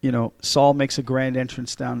 Saul makes a grand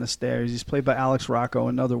entrance down the stairs. He's played by Alex Rocco,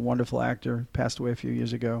 another wonderful actor, passed away a few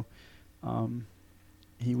years ago.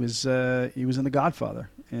 He was in The Godfather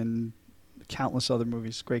and countless other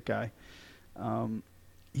movies. Great guy.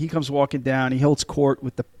 He comes walking down. He holds court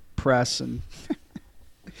with the press, and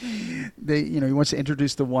he wants to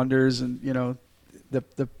introduce the Wonders, and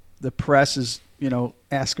the press is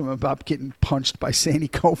asking him about getting punched by Sandy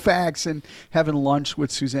Koufax and having lunch with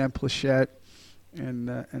Suzanne Plachette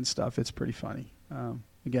and stuff. It's pretty funny.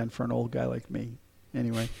 Again, for an old guy like me.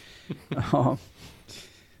 Anyway.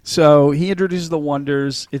 So he introduces the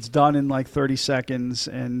Wonders. It's done in like 30 seconds,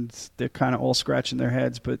 and they're kind of all scratching their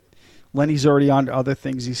heads, but Lenny's already on to other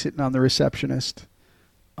things. He's sitting on the receptionist.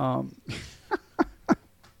 I'm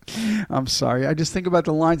sorry. I just think about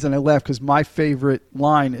the lines and I laugh because my favorite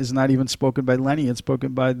line is not even spoken by Lenny. It's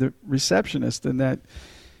spoken by the receptionist, and that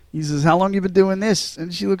he says, "How long you been doing this?"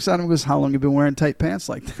 And she looks at him and goes, "How long you been wearing tight pants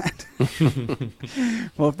like that?"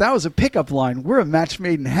 Well, if that was a pickup line, we're a match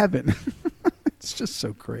made in heaven. It's just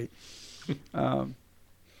so great. Where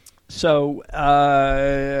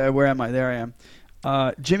am I? There I am.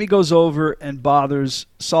 Jimmy goes over and bothers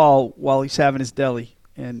Saul while he's having his deli,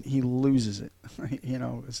 and he loses it.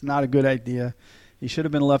 It's not a good idea. He should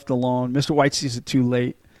have been left alone. Mr. White sees it too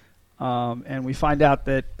late. And we find out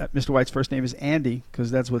that Mr. White's first name is Andy because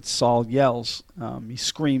that's what Saul yells. He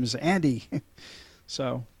screams, "Andy!"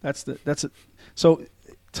 So that's it. So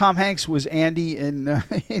Tom Hanks was Andy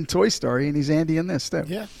in Toy Story, and he's Andy in this too.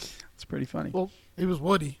 Yeah, it's pretty funny. Well, he was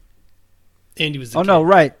Woody. Andy was. The kid. No,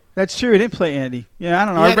 right. That's true. He didn't play Andy. Yeah, I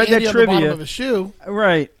don't know. I read Andy that on the bottom trivia. Of a shoe.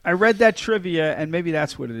 Right. I read that trivia, and maybe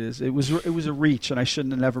that's what it is. It was a reach, and I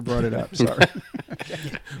shouldn't have never brought it up. Sorry.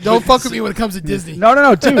 Don't fuck with me when it comes to Disney.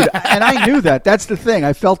 No, dude. And I knew that. That's the thing.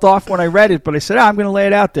 I felt off when I read it, but I said, I'm going to lay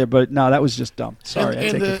it out there. But no, that was just dumb. Sorry.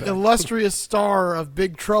 And the illustrious star of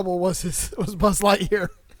Big Trouble was Buzz Lightyear.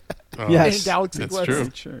 Yes, Galaxy that's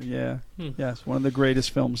Quest. true. Yeah. Yes, one of the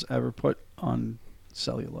greatest films ever put on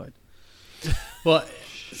celluloid. Well,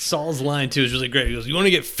 Saul's line too is really great. He goes, "You want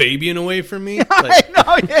to get Fabian away from me?" I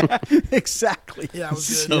know, yeah, exactly. Yeah, it was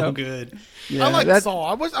good. So good. Yeah, I like Saul.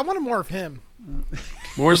 I wanted more of him.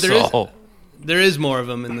 More Saul. There is more of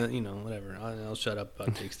them in the, whatever. I'll shut up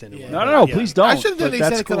about the extended one. No, please don't. I should have done the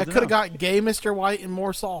extended cool because I could have got gay Mr. White and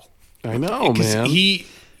more Saul. I know, man. He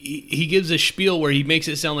gives a spiel where he makes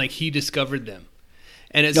it sound like he discovered them,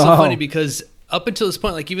 and it's so funny because up until this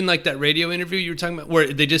point, like even like that radio interview you were talking about, where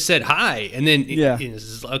they just said hi, and then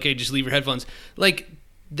okay, just leave your headphones. Like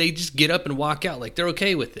they just get up and walk out, like they're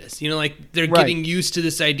okay with this. Like they're getting used to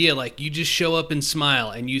this idea. Like you just show up and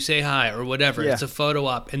smile and you say hi or whatever. Yeah. It's a photo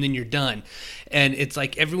op, and then you're done. And it's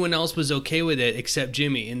like everyone else was okay with it except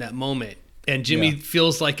Jimmy in that moment. And Jimmy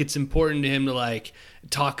feels like it's important to him to like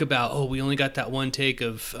talk about, we only got that one take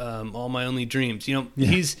of All My Only Dreams.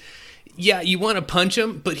 He's, you want to punch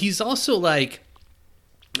him, but he's also like,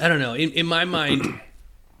 I don't know, in my mind,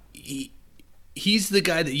 he's the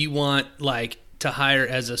guy that you want like to hire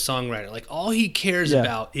as a songwriter. Like all he cares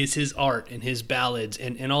about is his art and his ballads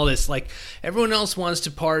and all this. Like everyone else wants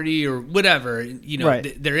to party or whatever,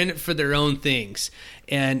 they're in it for their own things.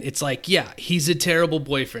 And it's like, he's a terrible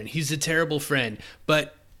boyfriend. He's a terrible friend,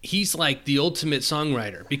 but he's like the ultimate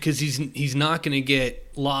songwriter because he's not going to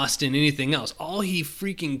get lost in anything else. All he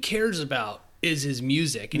freaking cares about is his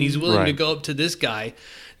music. And he's willing to go up to this guy,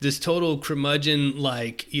 this total curmudgeon,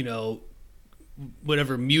 like,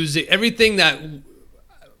 whatever music, everything that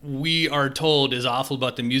we are told is awful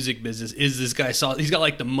about the music business is this guy he's got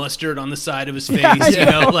like the mustard on the side of his face,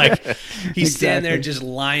 like he's standing there just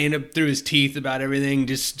lying up through his teeth about everything,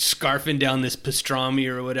 just scarfing down this pastrami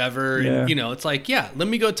or whatever. And it's like, let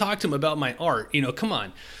me go talk to him about my art, come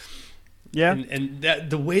on. Yeah. And that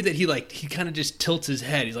the way that he kind of just tilts his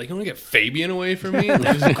head, he's like, "You want to get Fabian away from me?"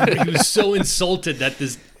 He was so insulted that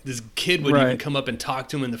this kid would even come up and talk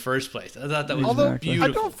to him in the first place. I thought that was beautiful.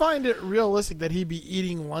 I don't find it realistic that he'd be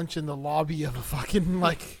eating lunch in the lobby of a fucking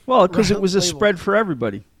because it was a spread for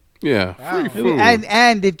everybody. Yeah, wow. Free food.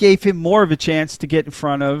 And it gave him more of a chance to get in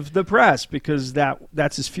front of the press because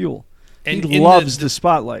that's his fuel. And he loves the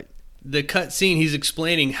spotlight. The cut scene, he's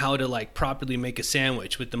explaining how to like properly make a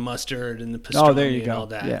sandwich with the mustard and the pastrami and all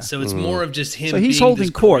that. Yeah. So it's more of just him. So he's being holding this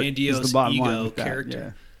court. Grandiose Is the bottom ego line with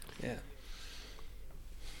character. Yeah.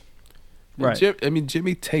 Right.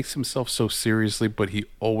 Jimmy takes himself so seriously, but he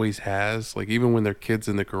always has. Like even when they're kids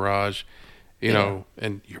in the garage, and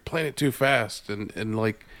you're playing it too fast, and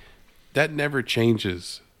like that never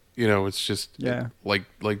changes. It's just like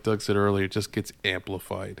Doug said earlier, it just gets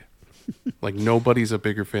amplified. Like nobody's a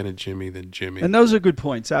bigger fan of Jimmy than Jimmy. And those are good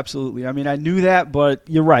points, absolutely. I mean, I knew that, but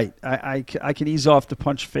you're right. I can ease off the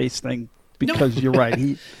punch face thing because you're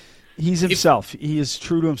right. He's himself. He is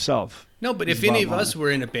true to himself. No, but if any of us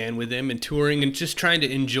were in a band with him and touring and just trying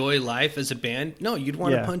to enjoy life as a band, no, you'd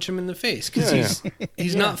want to punch him in the face because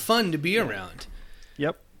he's not fun to be around.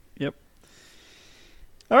 Yep.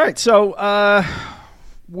 All right, so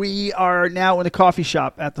we are now in a coffee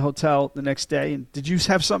shop at the hotel the next day. And did you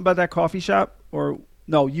have something about that coffee shop? Or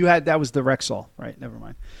no, that was the Rexall, right? Never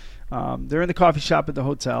mind. They're in the coffee shop at the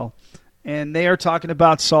hotel, and they are talking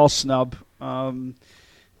about Saul's snub.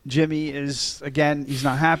 Jimmy is, again, he's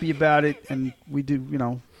not happy about it, and we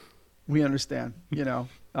understand, he's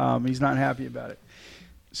not happy about it.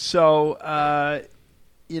 So,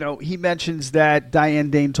 he mentions that Diane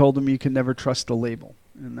Dane told him you can never trust the label.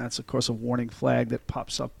 And that's, of course, a warning flag that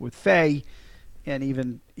pops up with Faye and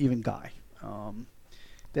even Guy.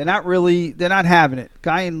 They're not having it.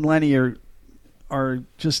 Guy and Lenny are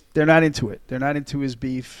just, they're not into it. They're not into his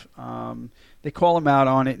beef. They call him out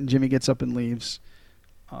on it, and Jimmy gets up and leaves.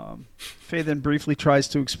 Faye then briefly tries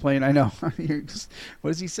to explain. I know.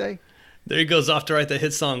 What does he say? There he goes off to write the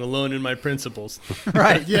hit song "Alone in My Principles."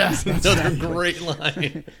 Right. Yeah. Another great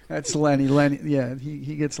line. That's Lenny. Yeah,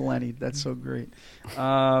 he gets Lenny. That's so great.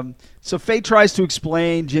 So Faye tries to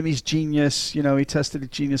explain Jimmy's genius. He tested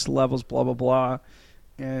at genius levels, blah, blah, blah.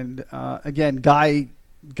 And again, Guy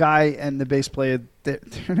and the bass player, they're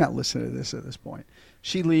not listening to this at this point.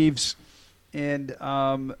 She leaves, and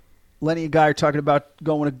Lenny and Guy are talking about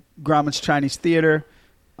going to Grauman's Chinese Theater.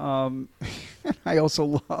 I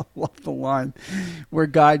also love the line where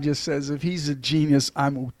Guy just says, "If he's a genius,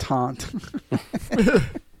 I'm Utant."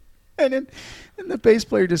 and the bass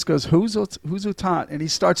player just goes, "Who's Utant?" And he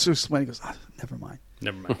starts to explain. He goes, "Never mind."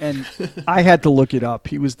 And I had to look it up.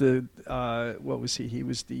 He was the what was he? He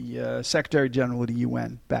was the Secretary General of the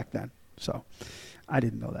UN back then. So I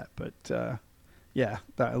didn't know that, but yeah,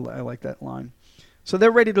 I like that line. So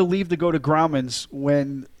they're ready to leave to go to Grauman's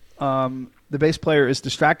when the bass player is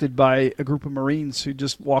distracted by a group of Marines who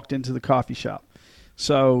just walked into the coffee shop.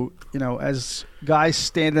 So, as Guy's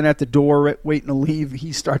standing at the door waiting to leave,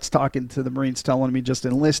 he starts talking to the Marines, telling him he just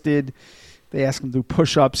enlisted. They ask him to do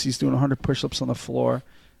push-ups. He's doing 100 push-ups on the floor.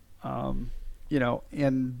 And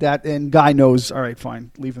Guy knows, all right,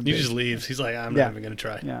 fine, leave him. He just leaves. He's like, I'm not even going to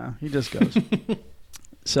try. Yeah, he just goes.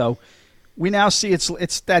 So we now see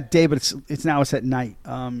it's that day, but it's at night.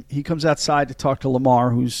 He comes outside to talk to Lamar,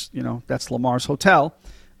 who's that's Lamar's hotel.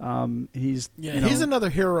 He's another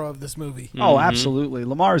hero of this movie. Oh, absolutely.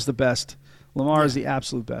 Lamar is the best. Lamar is the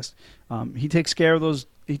absolute best. He takes care of those.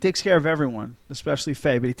 He takes care of everyone, especially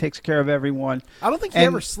Faye, but he takes care of everyone. I don't think he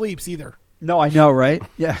ever sleeps either. No, I know, right?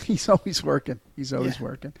 Yeah, he's always working.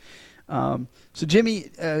 Working. So Jimmy,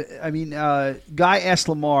 Guy asked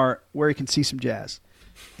Lamar where he can see some jazz,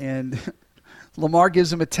 and Lamar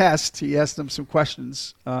gives him a test. He asked him some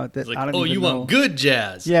questions that like, I don't even know. You want good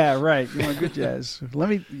jazz? Yeah, right. You want good jazz.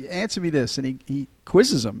 Answer me this, and he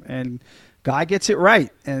quizzes him, and Guy gets it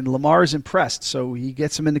right, and Lamar is impressed. So he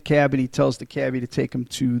gets him in the cab, and he tells the cabbie to take him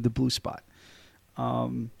to the Blue Spot.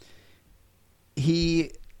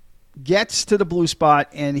 He gets to the Blue Spot,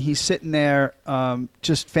 and he's sitting there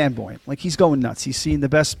just fanboying. Like, he's going nuts. He's seeing the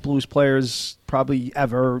best blues players probably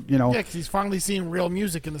ever, Yeah, because he's finally seeing real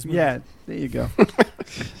music in this movie. Yeah, there you go.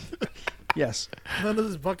 Yes. None of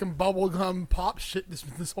this fucking bubblegum pop shit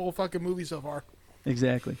this whole fucking movie so far.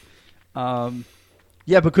 Exactly.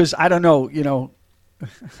 Yeah, because I don't know,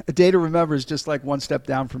 A Day to Remember is just like one step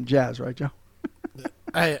down from jazz, right, Joe?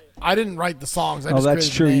 I didn't write the songs. That's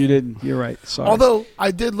true. You didn't. You're right. Sorry. Although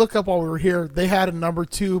I did look up while we were here, they had a number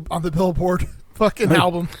 2 on the Billboard fucking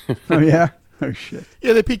album. Oh yeah. Oh shit.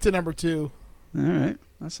 Yeah, they peaked at number 2. All right,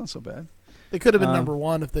 that's not so bad. They could have been number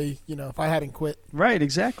 1 if they, if I hadn't quit. Right.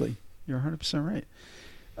 Exactly. You're 100%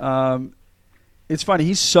 right. It's funny.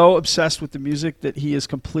 He's so obsessed with the music that he is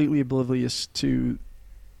completely oblivious to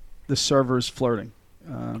the servers flirting.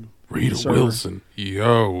 Rita Wilson,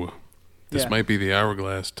 yo. This might be the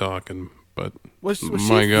Hourglass talking, but was she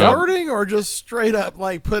God. flirting or just straight up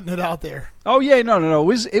like putting it out there? Oh yeah, no.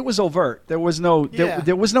 It was overt. There was no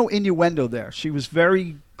there was no innuendo there. She was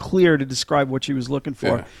very clear to describe what she was looking for.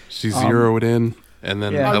 Yeah. She zeroed in, and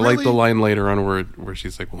then I like the line later on where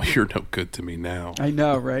she's like, "Well, you're no good to me now." I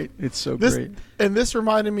know, right? It's so great. And this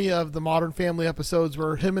reminded me of the Modern Family episodes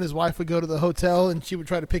where him and his wife would go to the hotel and she would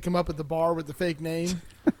try to pick him up at the bar with the fake name.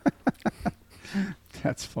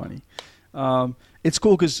 That's funny. It's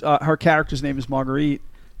cool because her character's name is Marguerite,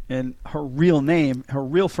 and her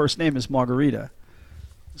real first name is Margarita.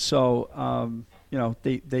 So,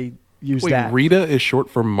 they use that. Rita is short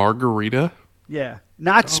for Margarita? Yeah.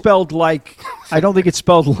 Not spelled like, I don't think it's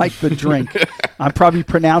spelled like the drink. I'm probably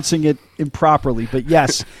pronouncing it improperly, but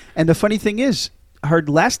yes. And the funny thing is, her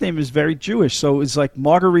last name is very Jewish, so it's like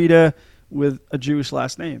Margarita with a Jewish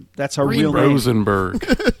last name. That's her real name. Rosenberg.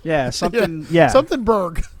 Yeah, something, yeah. Something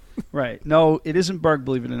Berg. Right. No, it isn't Berg,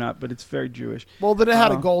 believe it or not, but it's very Jewish. Well, then it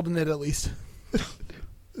had a gold in it at least.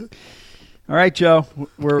 All right, Joe.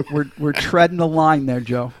 We're treading the line there,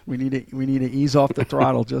 Joe. We need to ease off the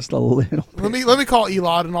throttle just a little bit. Let me call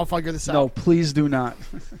Elon and I'll figure this out. No, please do not.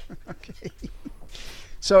 Okay.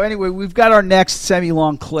 So anyway, we've got our next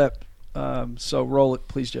semi-long clip. So roll it,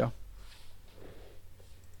 please, Joe.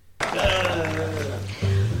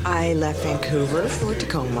 I left Vancouver for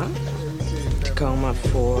Tacoma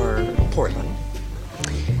for Portland.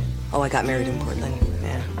 Oh, I got married in Portland,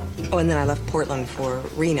 yeah. Oh, and then I left Portland for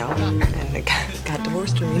Reno, and I got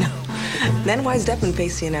divorced in Reno. Then wised up and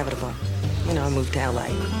faced the inevitable. I moved to LA.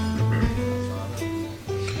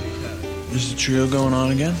 Is the trio going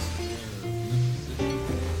on again?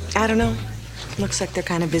 I don't know. Looks like they're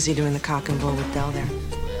kind of busy doing the cock and bull with Del there.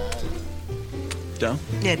 Del?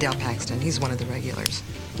 Yeah, Del Paxton. He's one of the regulars.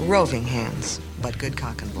 Roving hands, but good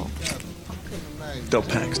cock and bull. Del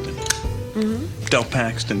Paxton. Mm-hmm. Del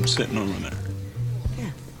Paxton sitting over there.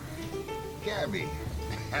 Yeah. Gabby.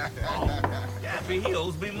 Gabby, he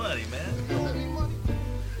owes me money, man.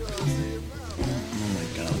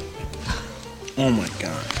 Oh my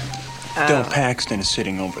God. Del Paxton is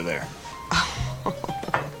sitting over there.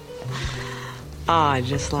 I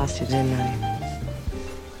just lost you, didn't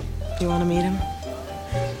I? You want to meet him?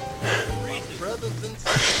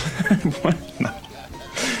 What?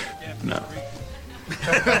 No.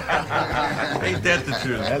 Ain't that the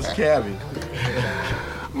truth? That's Cabby.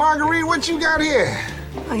 Marguerite, what you got here?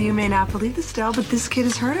 Well, you may not believe this, Del, but this kid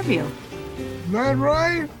has heard of you. That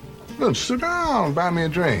right? Look, sit down. Buy me a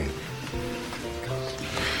drink.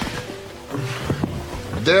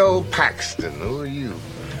 Del Paxton, who are you?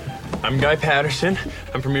 I'm Guy Patterson.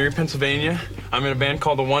 I'm from Erie, Pennsylvania. I'm in a band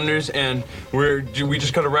called The Wonders, and we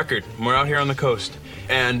just got a record. We're out here on the coast,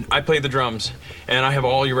 and I play the drums, and I have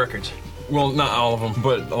all your records. Well, not all of them,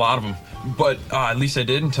 but a lot of them. But at least I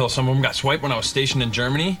did until some of them got swiped when I was stationed in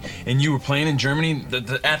Germany, and you were playing in Germany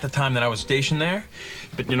at the time that I was stationed there.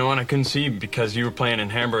 But you know what? I couldn't see you because you were playing in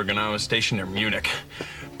Hamburg, and I was stationed in Munich.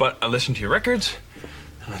 But I listened to your records,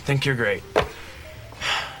 and I think you're great.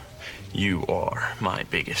 You are my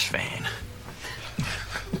biggest fan.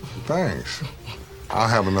 Thanks. I'll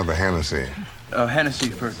have another Hennessy. Hennessy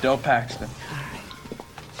for Del Paxton.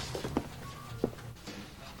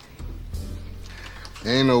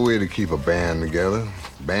 Ain't no way to keep a band together.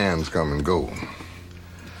 Bands come and go.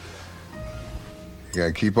 You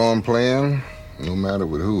gotta keep on playing, no matter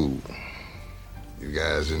with who. You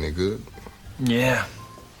guys any good? Yeah.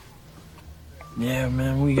 Yeah,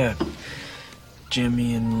 man, we got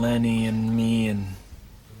Jimmy and Lenny and me and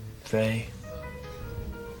Faye.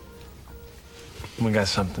 We got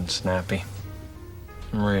something snappy.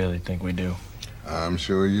 I really think we do. I'm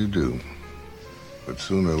sure you do. But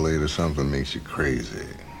sooner or later, something makes you crazy.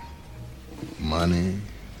 Money,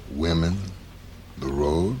 women, the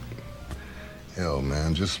road. Hell,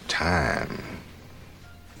 man, just time.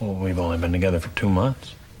 Well, we've only been together for 2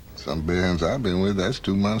 months. Some bands I've been with, that's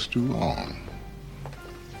 2 months too long.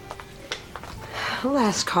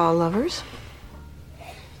 Last call, lovers.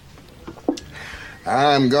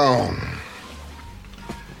 I'm gone.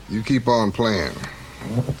 You keep on playing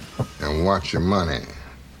and watch your money.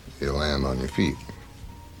 You'll land on your feet.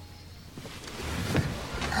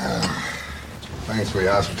 Thanks for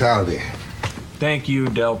your hospitality. Thank you,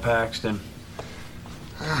 Del Paxton.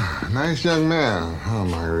 Nice young man, huh,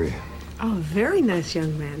 Marguerite? Oh, very nice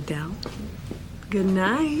young man, Del. Good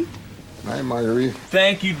night. Night, Marguerite.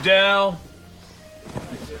 Thank you, Del.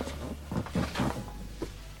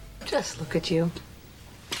 Just look at you.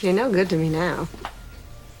 You're no good to me now.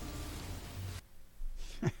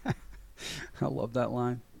 I love that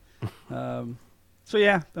line. So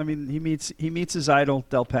yeah, I mean, he meets his idol,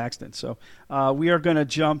 Del Paxton. So we are going to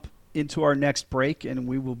jump into our next break, and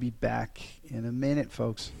we will be back in a minute,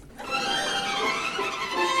 folks.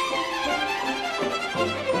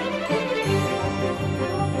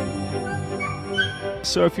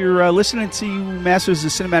 So if you're listening to Masters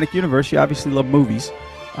of the Cinematic Universe, you obviously love movies.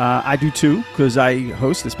 I do too, because I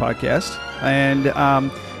host this podcast. And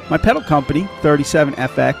my pedal company,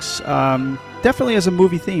 37FX, definitely has a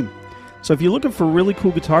movie theme. So if you're looking for really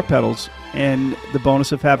cool guitar pedals and the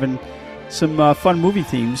bonus of having some fun movie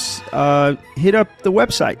themes, hit up the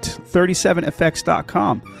website,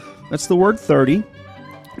 37fx.com. That's the word 30,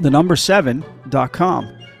 the number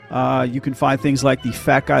 7.com. You can find things like the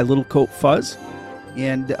Fat Guy Little Coat Fuzz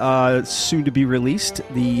and soon to be released,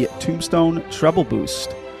 the Tombstone Treble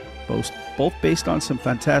Boost, both based on some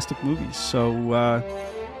fantastic movies. So,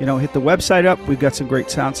 hit the website up. We've got some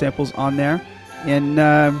great sound samples on there. And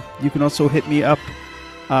you can also hit me up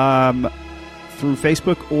through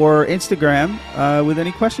Facebook or Instagram with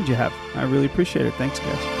any questions you have. I really appreciate it. Thanks,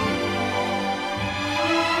 guys.